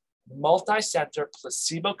double-blind, multi-center,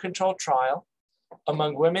 placebo-controlled trial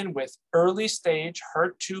among women with early-stage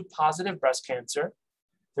HER2-positive breast cancer.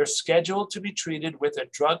 They're scheduled to be treated with a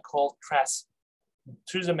drug called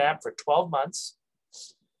trastuzumab for 12 months.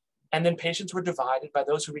 And then patients were divided by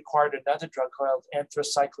those who required another drug called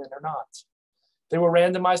anthracycline or not. They were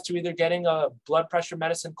randomized to either getting a blood pressure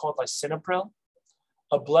medicine called lisinopril,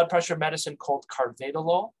 a blood pressure medicine called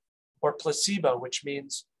carvedilol, or placebo, which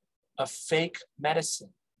means a fake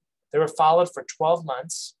medicine. They were followed for 12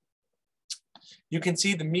 months. You can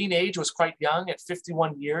see the mean age was quite young at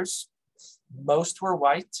 51 years. Most were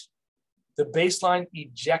white. The baseline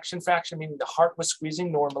ejection fraction, meaning the heart was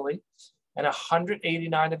squeezing normally, and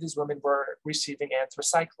 189 of these women were receiving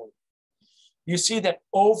anthracycline. You see that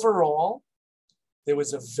overall, there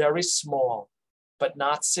was a very small, but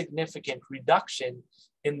not significant reduction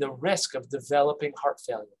in the risk of developing heart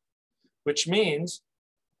failure, which means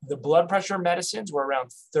the blood pressure medicines were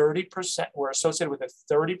around 30%, were associated with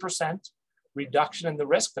a 30% reduction in the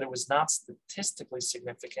risk, but it was not statistically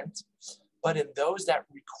significant. But in those that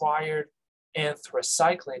required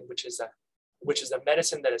anthracycline, which is a which is a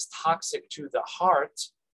medicine that is toxic to the heart,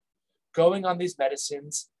 going on these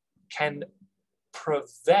medicines can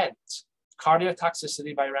prevent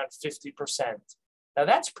cardiotoxicity by around 50%. Now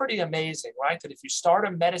that's pretty amazing, right? That if you start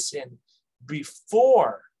a medicine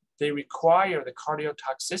before they require the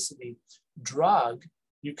cardiotoxicity drug,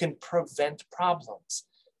 you can prevent problems.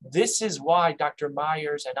 This is why Dr.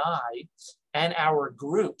 Meyers and I and our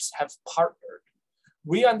groups have partnered.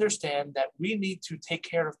 We understand that we need to take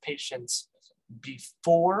care of patients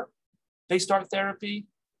before they start therapy,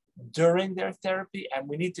 during their therapy, and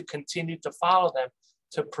we need to continue to follow them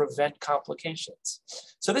to prevent complications.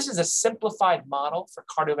 So this is a simplified model for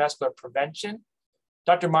cardiovascular prevention.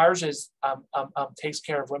 Dr. Meyers takes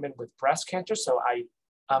care of women with breast cancer, so I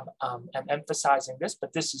am emphasizing this,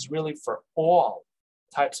 but this is really for all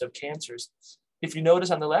types of cancers. If you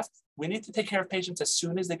notice on the left, we need to take care of patients as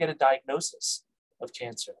soon as they get a diagnosis of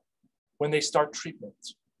cancer, when they start treatment,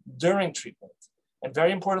 during treatment, and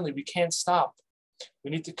very importantly, we can't stop.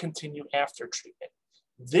 We need to continue after treatment.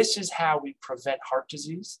 This is how we prevent heart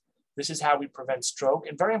disease. This is how we prevent stroke.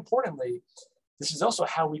 And very importantly, this is also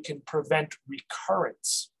how we can prevent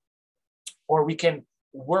recurrence, or we can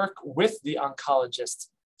work with the oncologist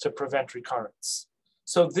to prevent recurrence.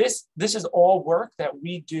 So this is all work that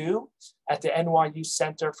we do at the NYU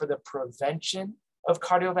Center for the Prevention of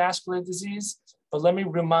Cardiovascular Disease. But let me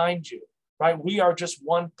remind you, right? We are just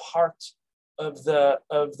one part of the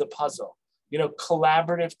puzzle. You know,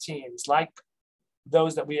 collaborative teams like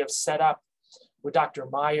those that we have set up with Dr.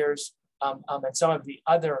 Meyers and some of the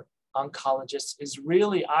other oncologists is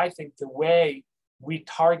really, I think, the way we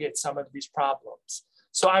target some of these problems.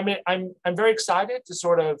 So I'm very excited to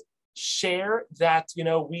sort of share that, you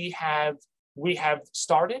know, we have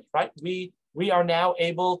started, right? We are now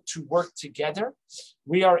able to work together.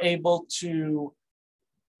 We are able to,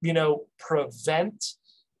 you know, prevent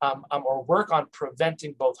or work on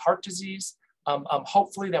preventing both heart disease.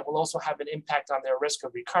 Hopefully that will also have an impact on their risk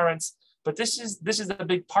of recurrence. But this is a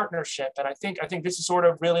big partnership, and I think this is sort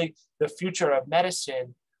of really the future of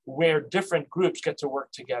medicine, where different groups get to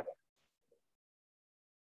work together.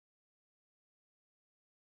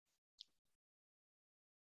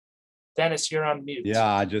 Dennis, you're on mute.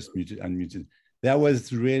 Yeah, I just unmuted. That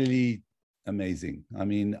was really amazing. I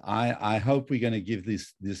mean, I hope we're going to give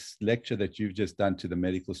this lecture that you've just done to the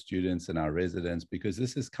medical students and our residents, because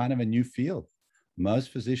this is kind of a new field.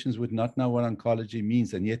 Most physicians would not know what oncology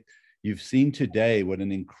means, and yet you've seen today what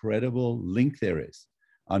an incredible link there is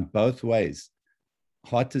on both ways.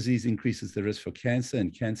 Heart disease increases the risk for cancer,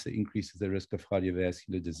 and cancer increases the risk of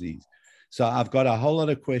cardiovascular disease. So I've got a whole lot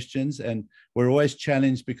of questions, and we're always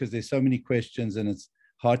challenged because there's so many questions and it's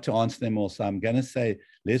hard to answer them all. So I'm going to say,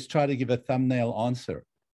 let's try to give a thumbnail answer,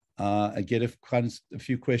 get a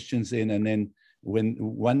few questions in, and then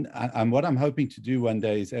what I'm hoping to do one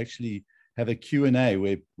day is actually have a Q&A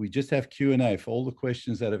where we just have Q&A for all the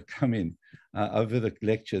questions that have come in over the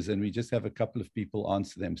lectures, and we just have a couple of people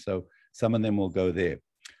answer them. So some of them will go there.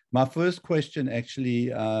 My first question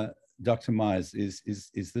actually, Dr. Meyers, is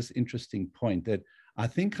this interesting point that I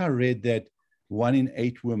think I read that 1 in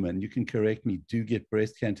 8 women, you can correct me, do get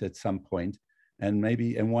breast cancer at some point, and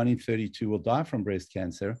 1 in 32 will die from breast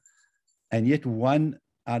cancer. And yet 1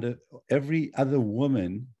 out of every other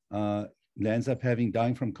woman lands up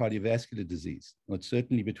dying from cardiovascular disease. Well, it's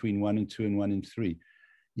certainly between 1 in 2 and 1 in 3.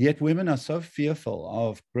 Yet women are so fearful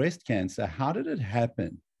of breast cancer. How did it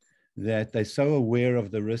happen that they're so aware of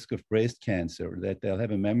the risk of breast cancer that they'll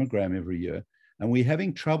have a mammogram every year? And we're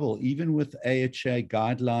having trouble, even with AHA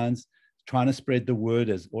guidelines, trying to spread the word,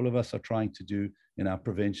 as all of us are trying to do in our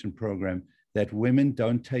prevention program, that women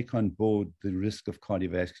don't take on board the risk of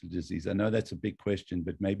cardiovascular disease. I know that's a big question,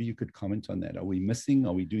 but maybe you could comment on that. Are we missing?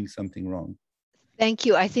 Are we doing something wrong? Thank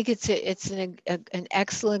you. I think it's an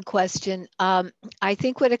excellent question. I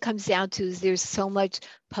think what it comes down to is there's so much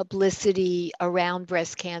publicity around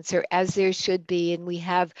breast cancer, as there should be. And we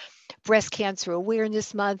have Breast Cancer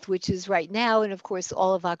Awareness Month, which is right now. And of course,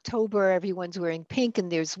 all of October, everyone's wearing pink,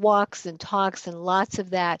 and there's walks and talks and lots of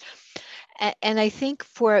that. And I think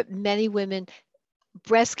for many women,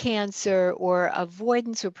 breast cancer or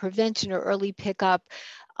avoidance or prevention or early pickup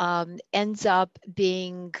ends up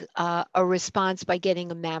being a response by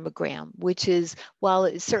getting a mammogram, which is, while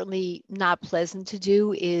it's certainly not pleasant to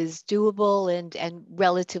do, is doable and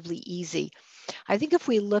relatively easy. I think if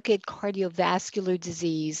we look at cardiovascular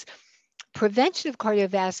disease, prevention of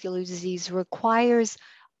cardiovascular disease requires,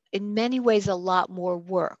 in many ways, a lot more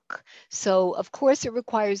work. So of course it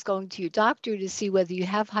requires going to your doctor to see whether you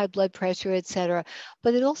have high blood pressure, et cetera,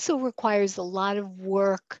 but it also requires a lot of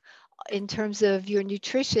work in terms of your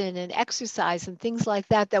nutrition and exercise and things like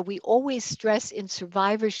that, that we always stress in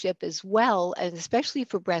survivorship as well, and especially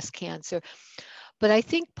for breast cancer. But I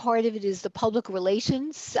think part of it is the public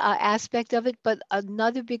relations aspect of it. But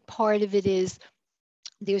another big part of it is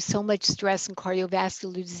there's so much stress in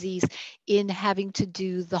cardiovascular disease in having to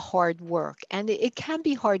do the hard work. And it can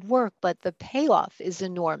be hard work, but the payoff is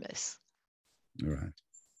enormous. All right.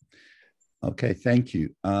 Okay, thank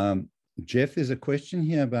you. Jeff, there's a question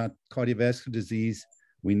here about cardiovascular disease.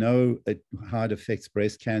 We know how it affects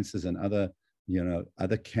breast cancers and other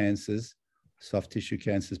cancers, soft tissue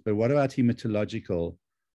cancers, but what about hematological?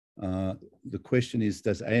 The question is,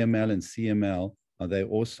 does AML and CML,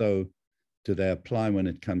 do they apply when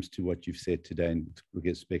it comes to what you've said today in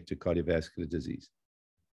respect to cardiovascular disease?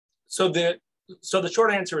 So the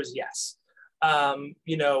short answer is yes.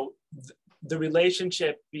 The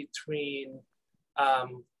relationship between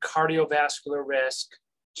cardiovascular risk,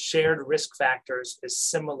 shared risk factors is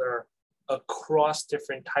similar across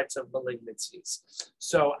different types of malignancies.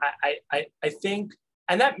 So I think,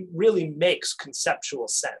 and that really makes conceptual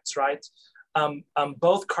sense, right?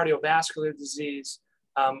 Both cardiovascular disease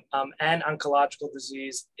and oncological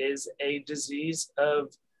disease is a disease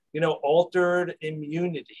of, altered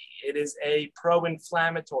immunity. It is a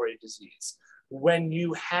pro-inflammatory disease. When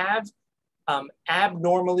you have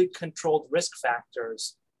abnormally controlled risk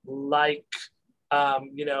factors like,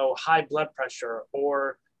 high blood pressure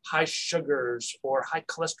or high sugars or high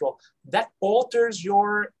cholesterol, that alters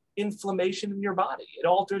your inflammation in your body. It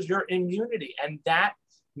alters your immunity, and that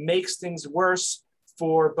makes things worse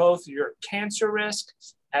for both your cancer risk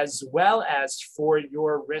as well as for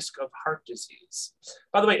your risk of heart disease.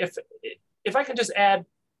 By the way, if I can just add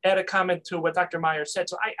a comment to what Dr. Meyers said.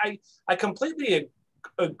 So I completely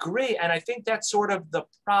agree, and I think that's sort of the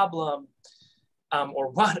problem, or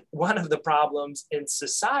one of the problems in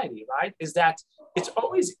society, right? Is that it's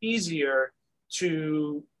always easier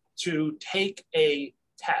to take a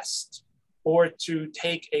test or to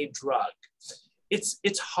take a drug.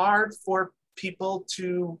 It's hard for people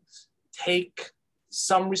to take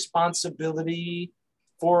some responsibility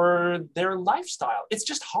for their lifestyle. It's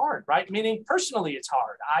just hard, right? Meaning personally, it's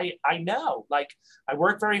hard. I know, like, I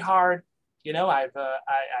work very hard.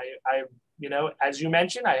 As you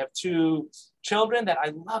mentioned, I have 2 children that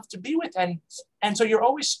I love to be with. And so you're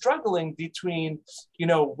always struggling between,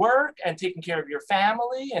 work and taking care of your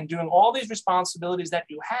family and doing all these responsibilities that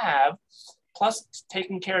you have, plus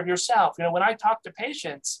taking care of yourself. When I talk to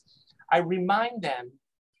patients, I remind them,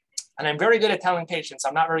 and I'm very good at telling patients,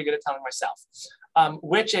 I'm not very good at telling myself,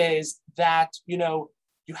 which is that,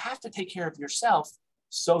 you have to take care of yourself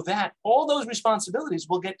so that all those responsibilities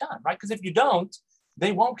will get done, right? Because if you don't,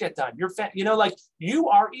 they won't get done. You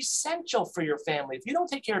are essential for your family. If you don't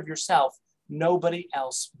take care of yourself, nobody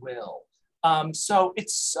else will. So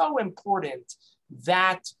it's so important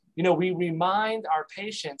that, we remind our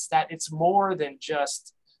patients that it's more than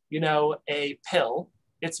just, a pill.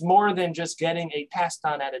 It's more than just getting a test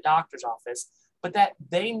done at a doctor's office, but that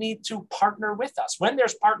they need to partner with us. When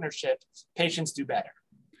there's partnership, patients do better.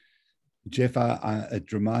 Jeff,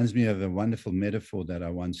 it reminds me of a wonderful metaphor that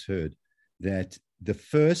I once heard, that the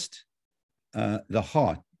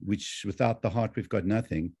heart, which without the heart, we've got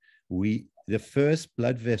nothing. The first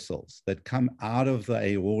blood vessels that come out of the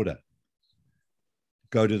aorta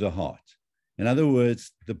go to the heart. In other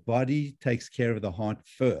words, the body takes care of the heart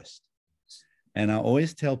first. And I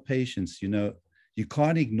always tell patients, you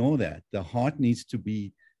can't ignore that. The heart needs to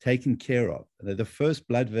be taken care of. They're the first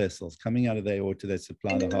blood vessels coming out of the aorta that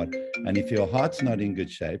supply the heart. And if your heart's not in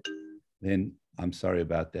good shape, then I'm sorry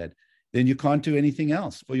about that. Then you can't do anything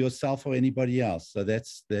else for yourself or anybody else. So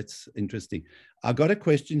that's interesting. I got a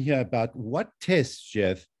question here about what tests,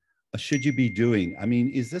 Jeff, should you be doing? I mean,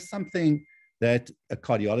 is this something that a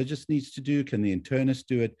cardiologist needs to do? Can the internist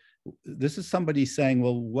do it? This is somebody saying,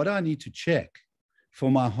 well, what do I need to check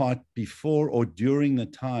for my heart before or during the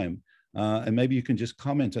time? And maybe you can just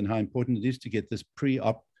comment on how important it is to get this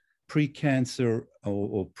pre-cancer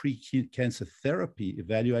or pre-cancer therapy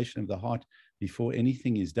evaluation of the heart before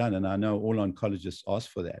anything is done. And I know all oncologists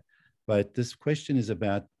ask for that. But this question is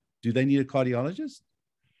about, do they need a cardiologist?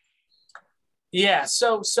 Yeah,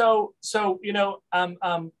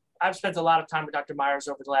 I've spent a lot of time with Dr. Meyers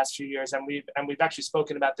over the last few years, and we've actually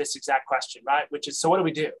spoken about this exact question, right? Which is, so what do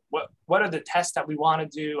we do? What are the tests that we want to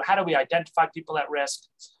do? How do we identify people at risk?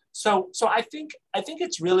 So I think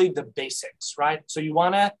it's really the basics, right? So you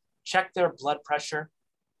want to check their blood pressure,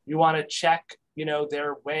 you want to check,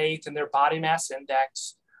 their weight and their body mass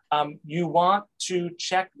index. You want to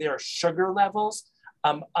check their sugar levels.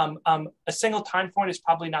 A single time point is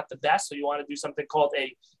probably not the best, so you want to do something called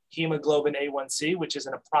a hemoglobin A1C, which is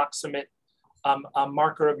an approximate a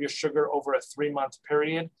marker of your sugar over a 3-month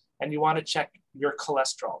period, and you want to check your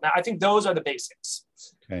cholesterol. Now, I think those are the basics.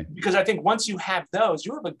 Okay. Because I think once you have those,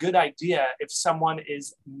 you have a good idea if someone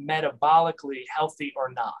is metabolically healthy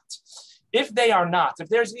or not. If they are not, if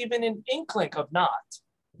there's even an inkling of not,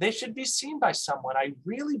 they should be seen by someone. I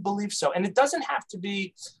really believe so. And it doesn't have to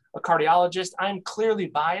be a cardiologist. I'm clearly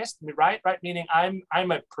biased, right? Meaning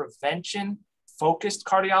I'm a prevention-focused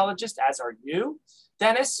cardiologist, as are you,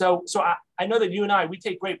 Dennis. So I know that you and we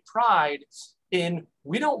take great pride in,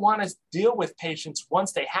 we don't want to deal with patients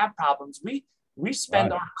once they have problems. We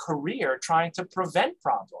spend our career trying to prevent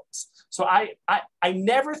problems. So I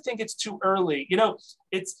never think it's too early. You know,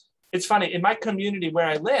 it's funny, in my community where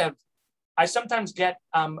I live, I sometimes get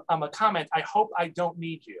a comment, I hope I don't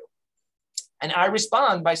need you. And I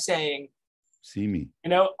respond by saying, see me. You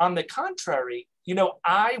know, on the contrary, you know,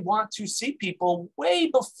 I want to see people way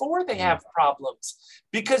before they have problems,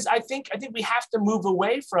 because I think we have to move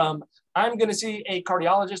away from, I'm going to see a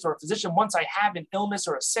cardiologist or a physician once I have an illness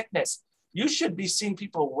or a sickness. You should be seeing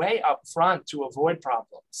people way up front to avoid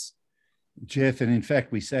problems. Jeff, and in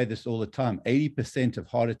fact, we say this all the time, 80% of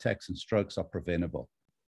heart attacks and strokes are preventable.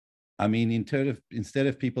 I mean, instead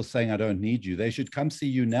of people saying, I don't need you, they should come see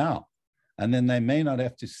you now. And then they may not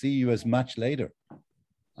have to see you as much later.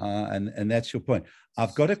 And that's your point.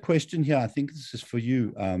 I've got a question here. I think this is for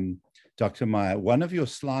you, Dr. Meyer. One of your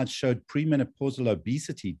slides showed premenopausal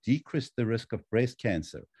obesity decreased the risk of breast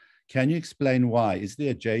cancer. Can you explain why? Is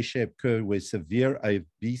there a J-shaped curve where severe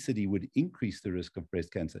obesity would increase the risk of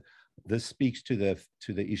breast cancer? This speaks to the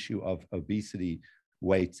issue of obesity,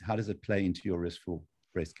 weight. How does it play into your risk for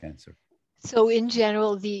breast cancer? So in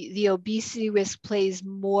general, the obesity risk plays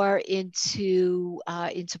more into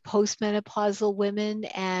postmenopausal women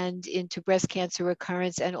and into breast cancer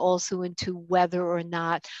recurrence, and also into whether or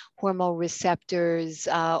not hormone receptors,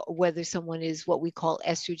 whether someone is what we call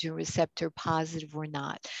estrogen receptor positive or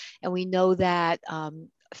not. And we know that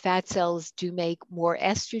fat cells do make more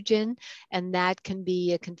estrogen, and that can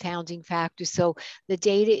be a confounding factor. So the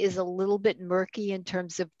data is a little bit murky in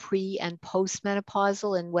terms of pre and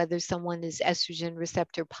postmenopausal and whether someone is estrogen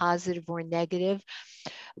receptor positive or negative.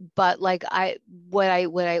 But like what I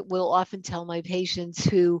will often tell my patients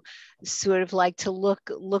who sort of like to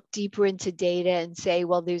look deeper into data and say,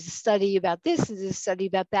 well, there's a study about this, there's a study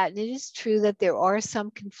about that. And it is true that there are some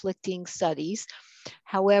conflicting studies.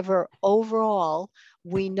 However, overall,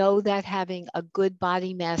 we know that having a good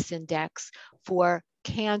body mass index for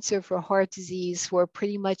cancer, for heart disease, for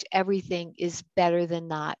pretty much everything is better than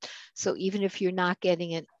not. So even if you're not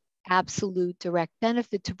getting an absolute direct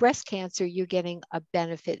benefit to breast cancer, you're getting a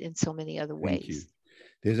benefit in so many other ways. Thank you.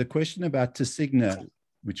 There's a question about Tasigna,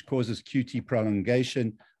 which causes QT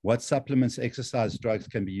prolongation. What supplements, exercise, drugs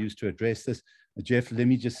can be used to address this? Jeff, let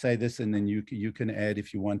me just say this, and then you can add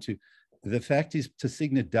if you want to. The fact is,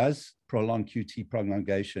 Tasigna does prolong QT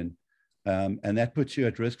prolongation, and that puts you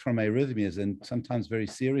at risk from arrhythmias, and sometimes very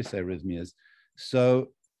serious arrhythmias. So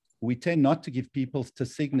we tend not to give people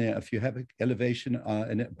Tasigna if you have an elevation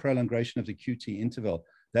and a prolongation of the QT interval.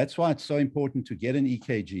 That's why it's so important to get an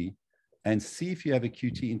EKG and see if you have a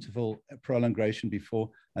QT interval prolongation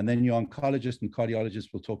before, and then your oncologist and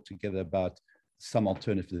cardiologist will talk together about some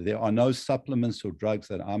alternatives. There are no supplements or drugs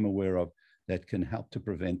that I'm aware of that can help to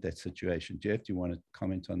prevent that situation. Jeff, do you want to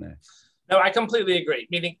comment on that? No, I completely agree.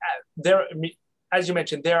 Meaning, as you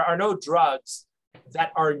mentioned, there are no drugs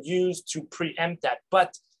that are used to preempt that.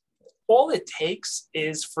 But all it takes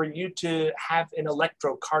is for you to have an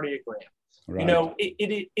electrocardiogram. Right. You know,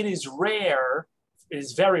 it is rare, it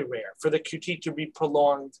is very rare for the QT to be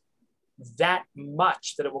prolonged that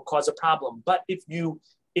much that it will cause a problem. But if you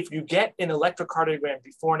get an electrocardiogram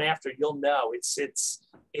before and after, you'll know. It's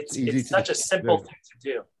such a simple thing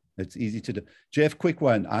to do. It's easy to do. Jeff, quick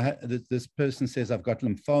one. This person says, I've got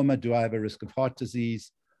lymphoma. Do I have a risk of heart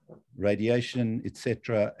disease, radiation,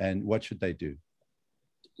 etc.? And what should they do?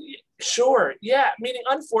 Sure. Yeah. Meaning,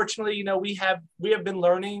 unfortunately, you know, we have been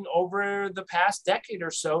learning over the past decade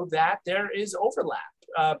or so that there is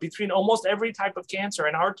overlap between almost every type of cancer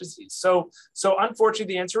and heart disease. So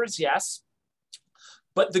unfortunately, the answer is yes.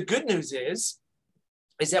 But the good news is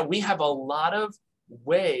that we have a lot of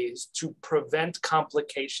ways to prevent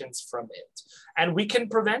complications from it. And we can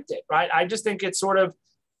prevent it, right? I just think it's sort of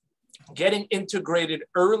getting integrated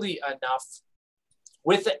early enough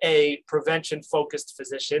with a prevention-focused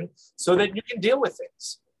physician so that you can deal with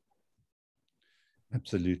things.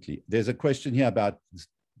 Absolutely. There's a question here about,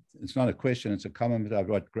 it's not a question, it's a comment about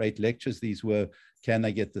what great lectures these were. Can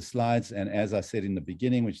they get the slides? And as I said in the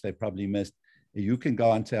beginning, which they probably missed, You can go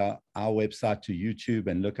onto our website to YouTube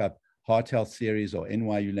and look up Heart Health Series or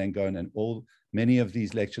NYU Langone, and many of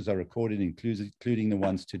these lectures are recorded, including the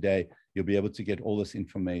ones today. You'll be able to get all this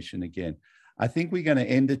information again. I think we're going to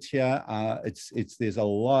end it here. There's a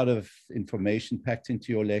lot of information packed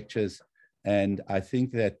into your lectures, and I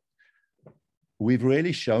think that we've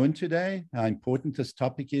really shown today how important this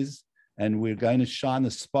topic is, and we're going to shine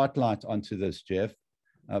the spotlight onto this, Jeff,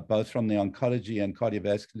 both from the oncology and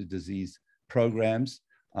cardiovascular disease programs,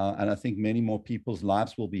 and I think many more people's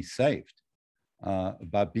lives will be saved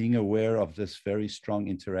by being aware of this very strong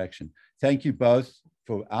interaction. Thank you both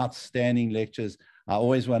for outstanding lectures. I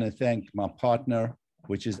always want to thank my partner,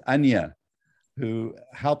 which is Anya, who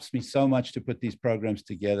helps me so much to put these programs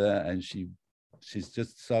together, and she's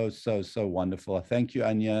just so wonderful. Thank you,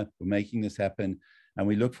 Anya, for making this happen, and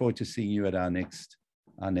we look forward to seeing you at our next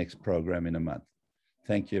program in a month.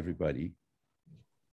 Thank you, everybody.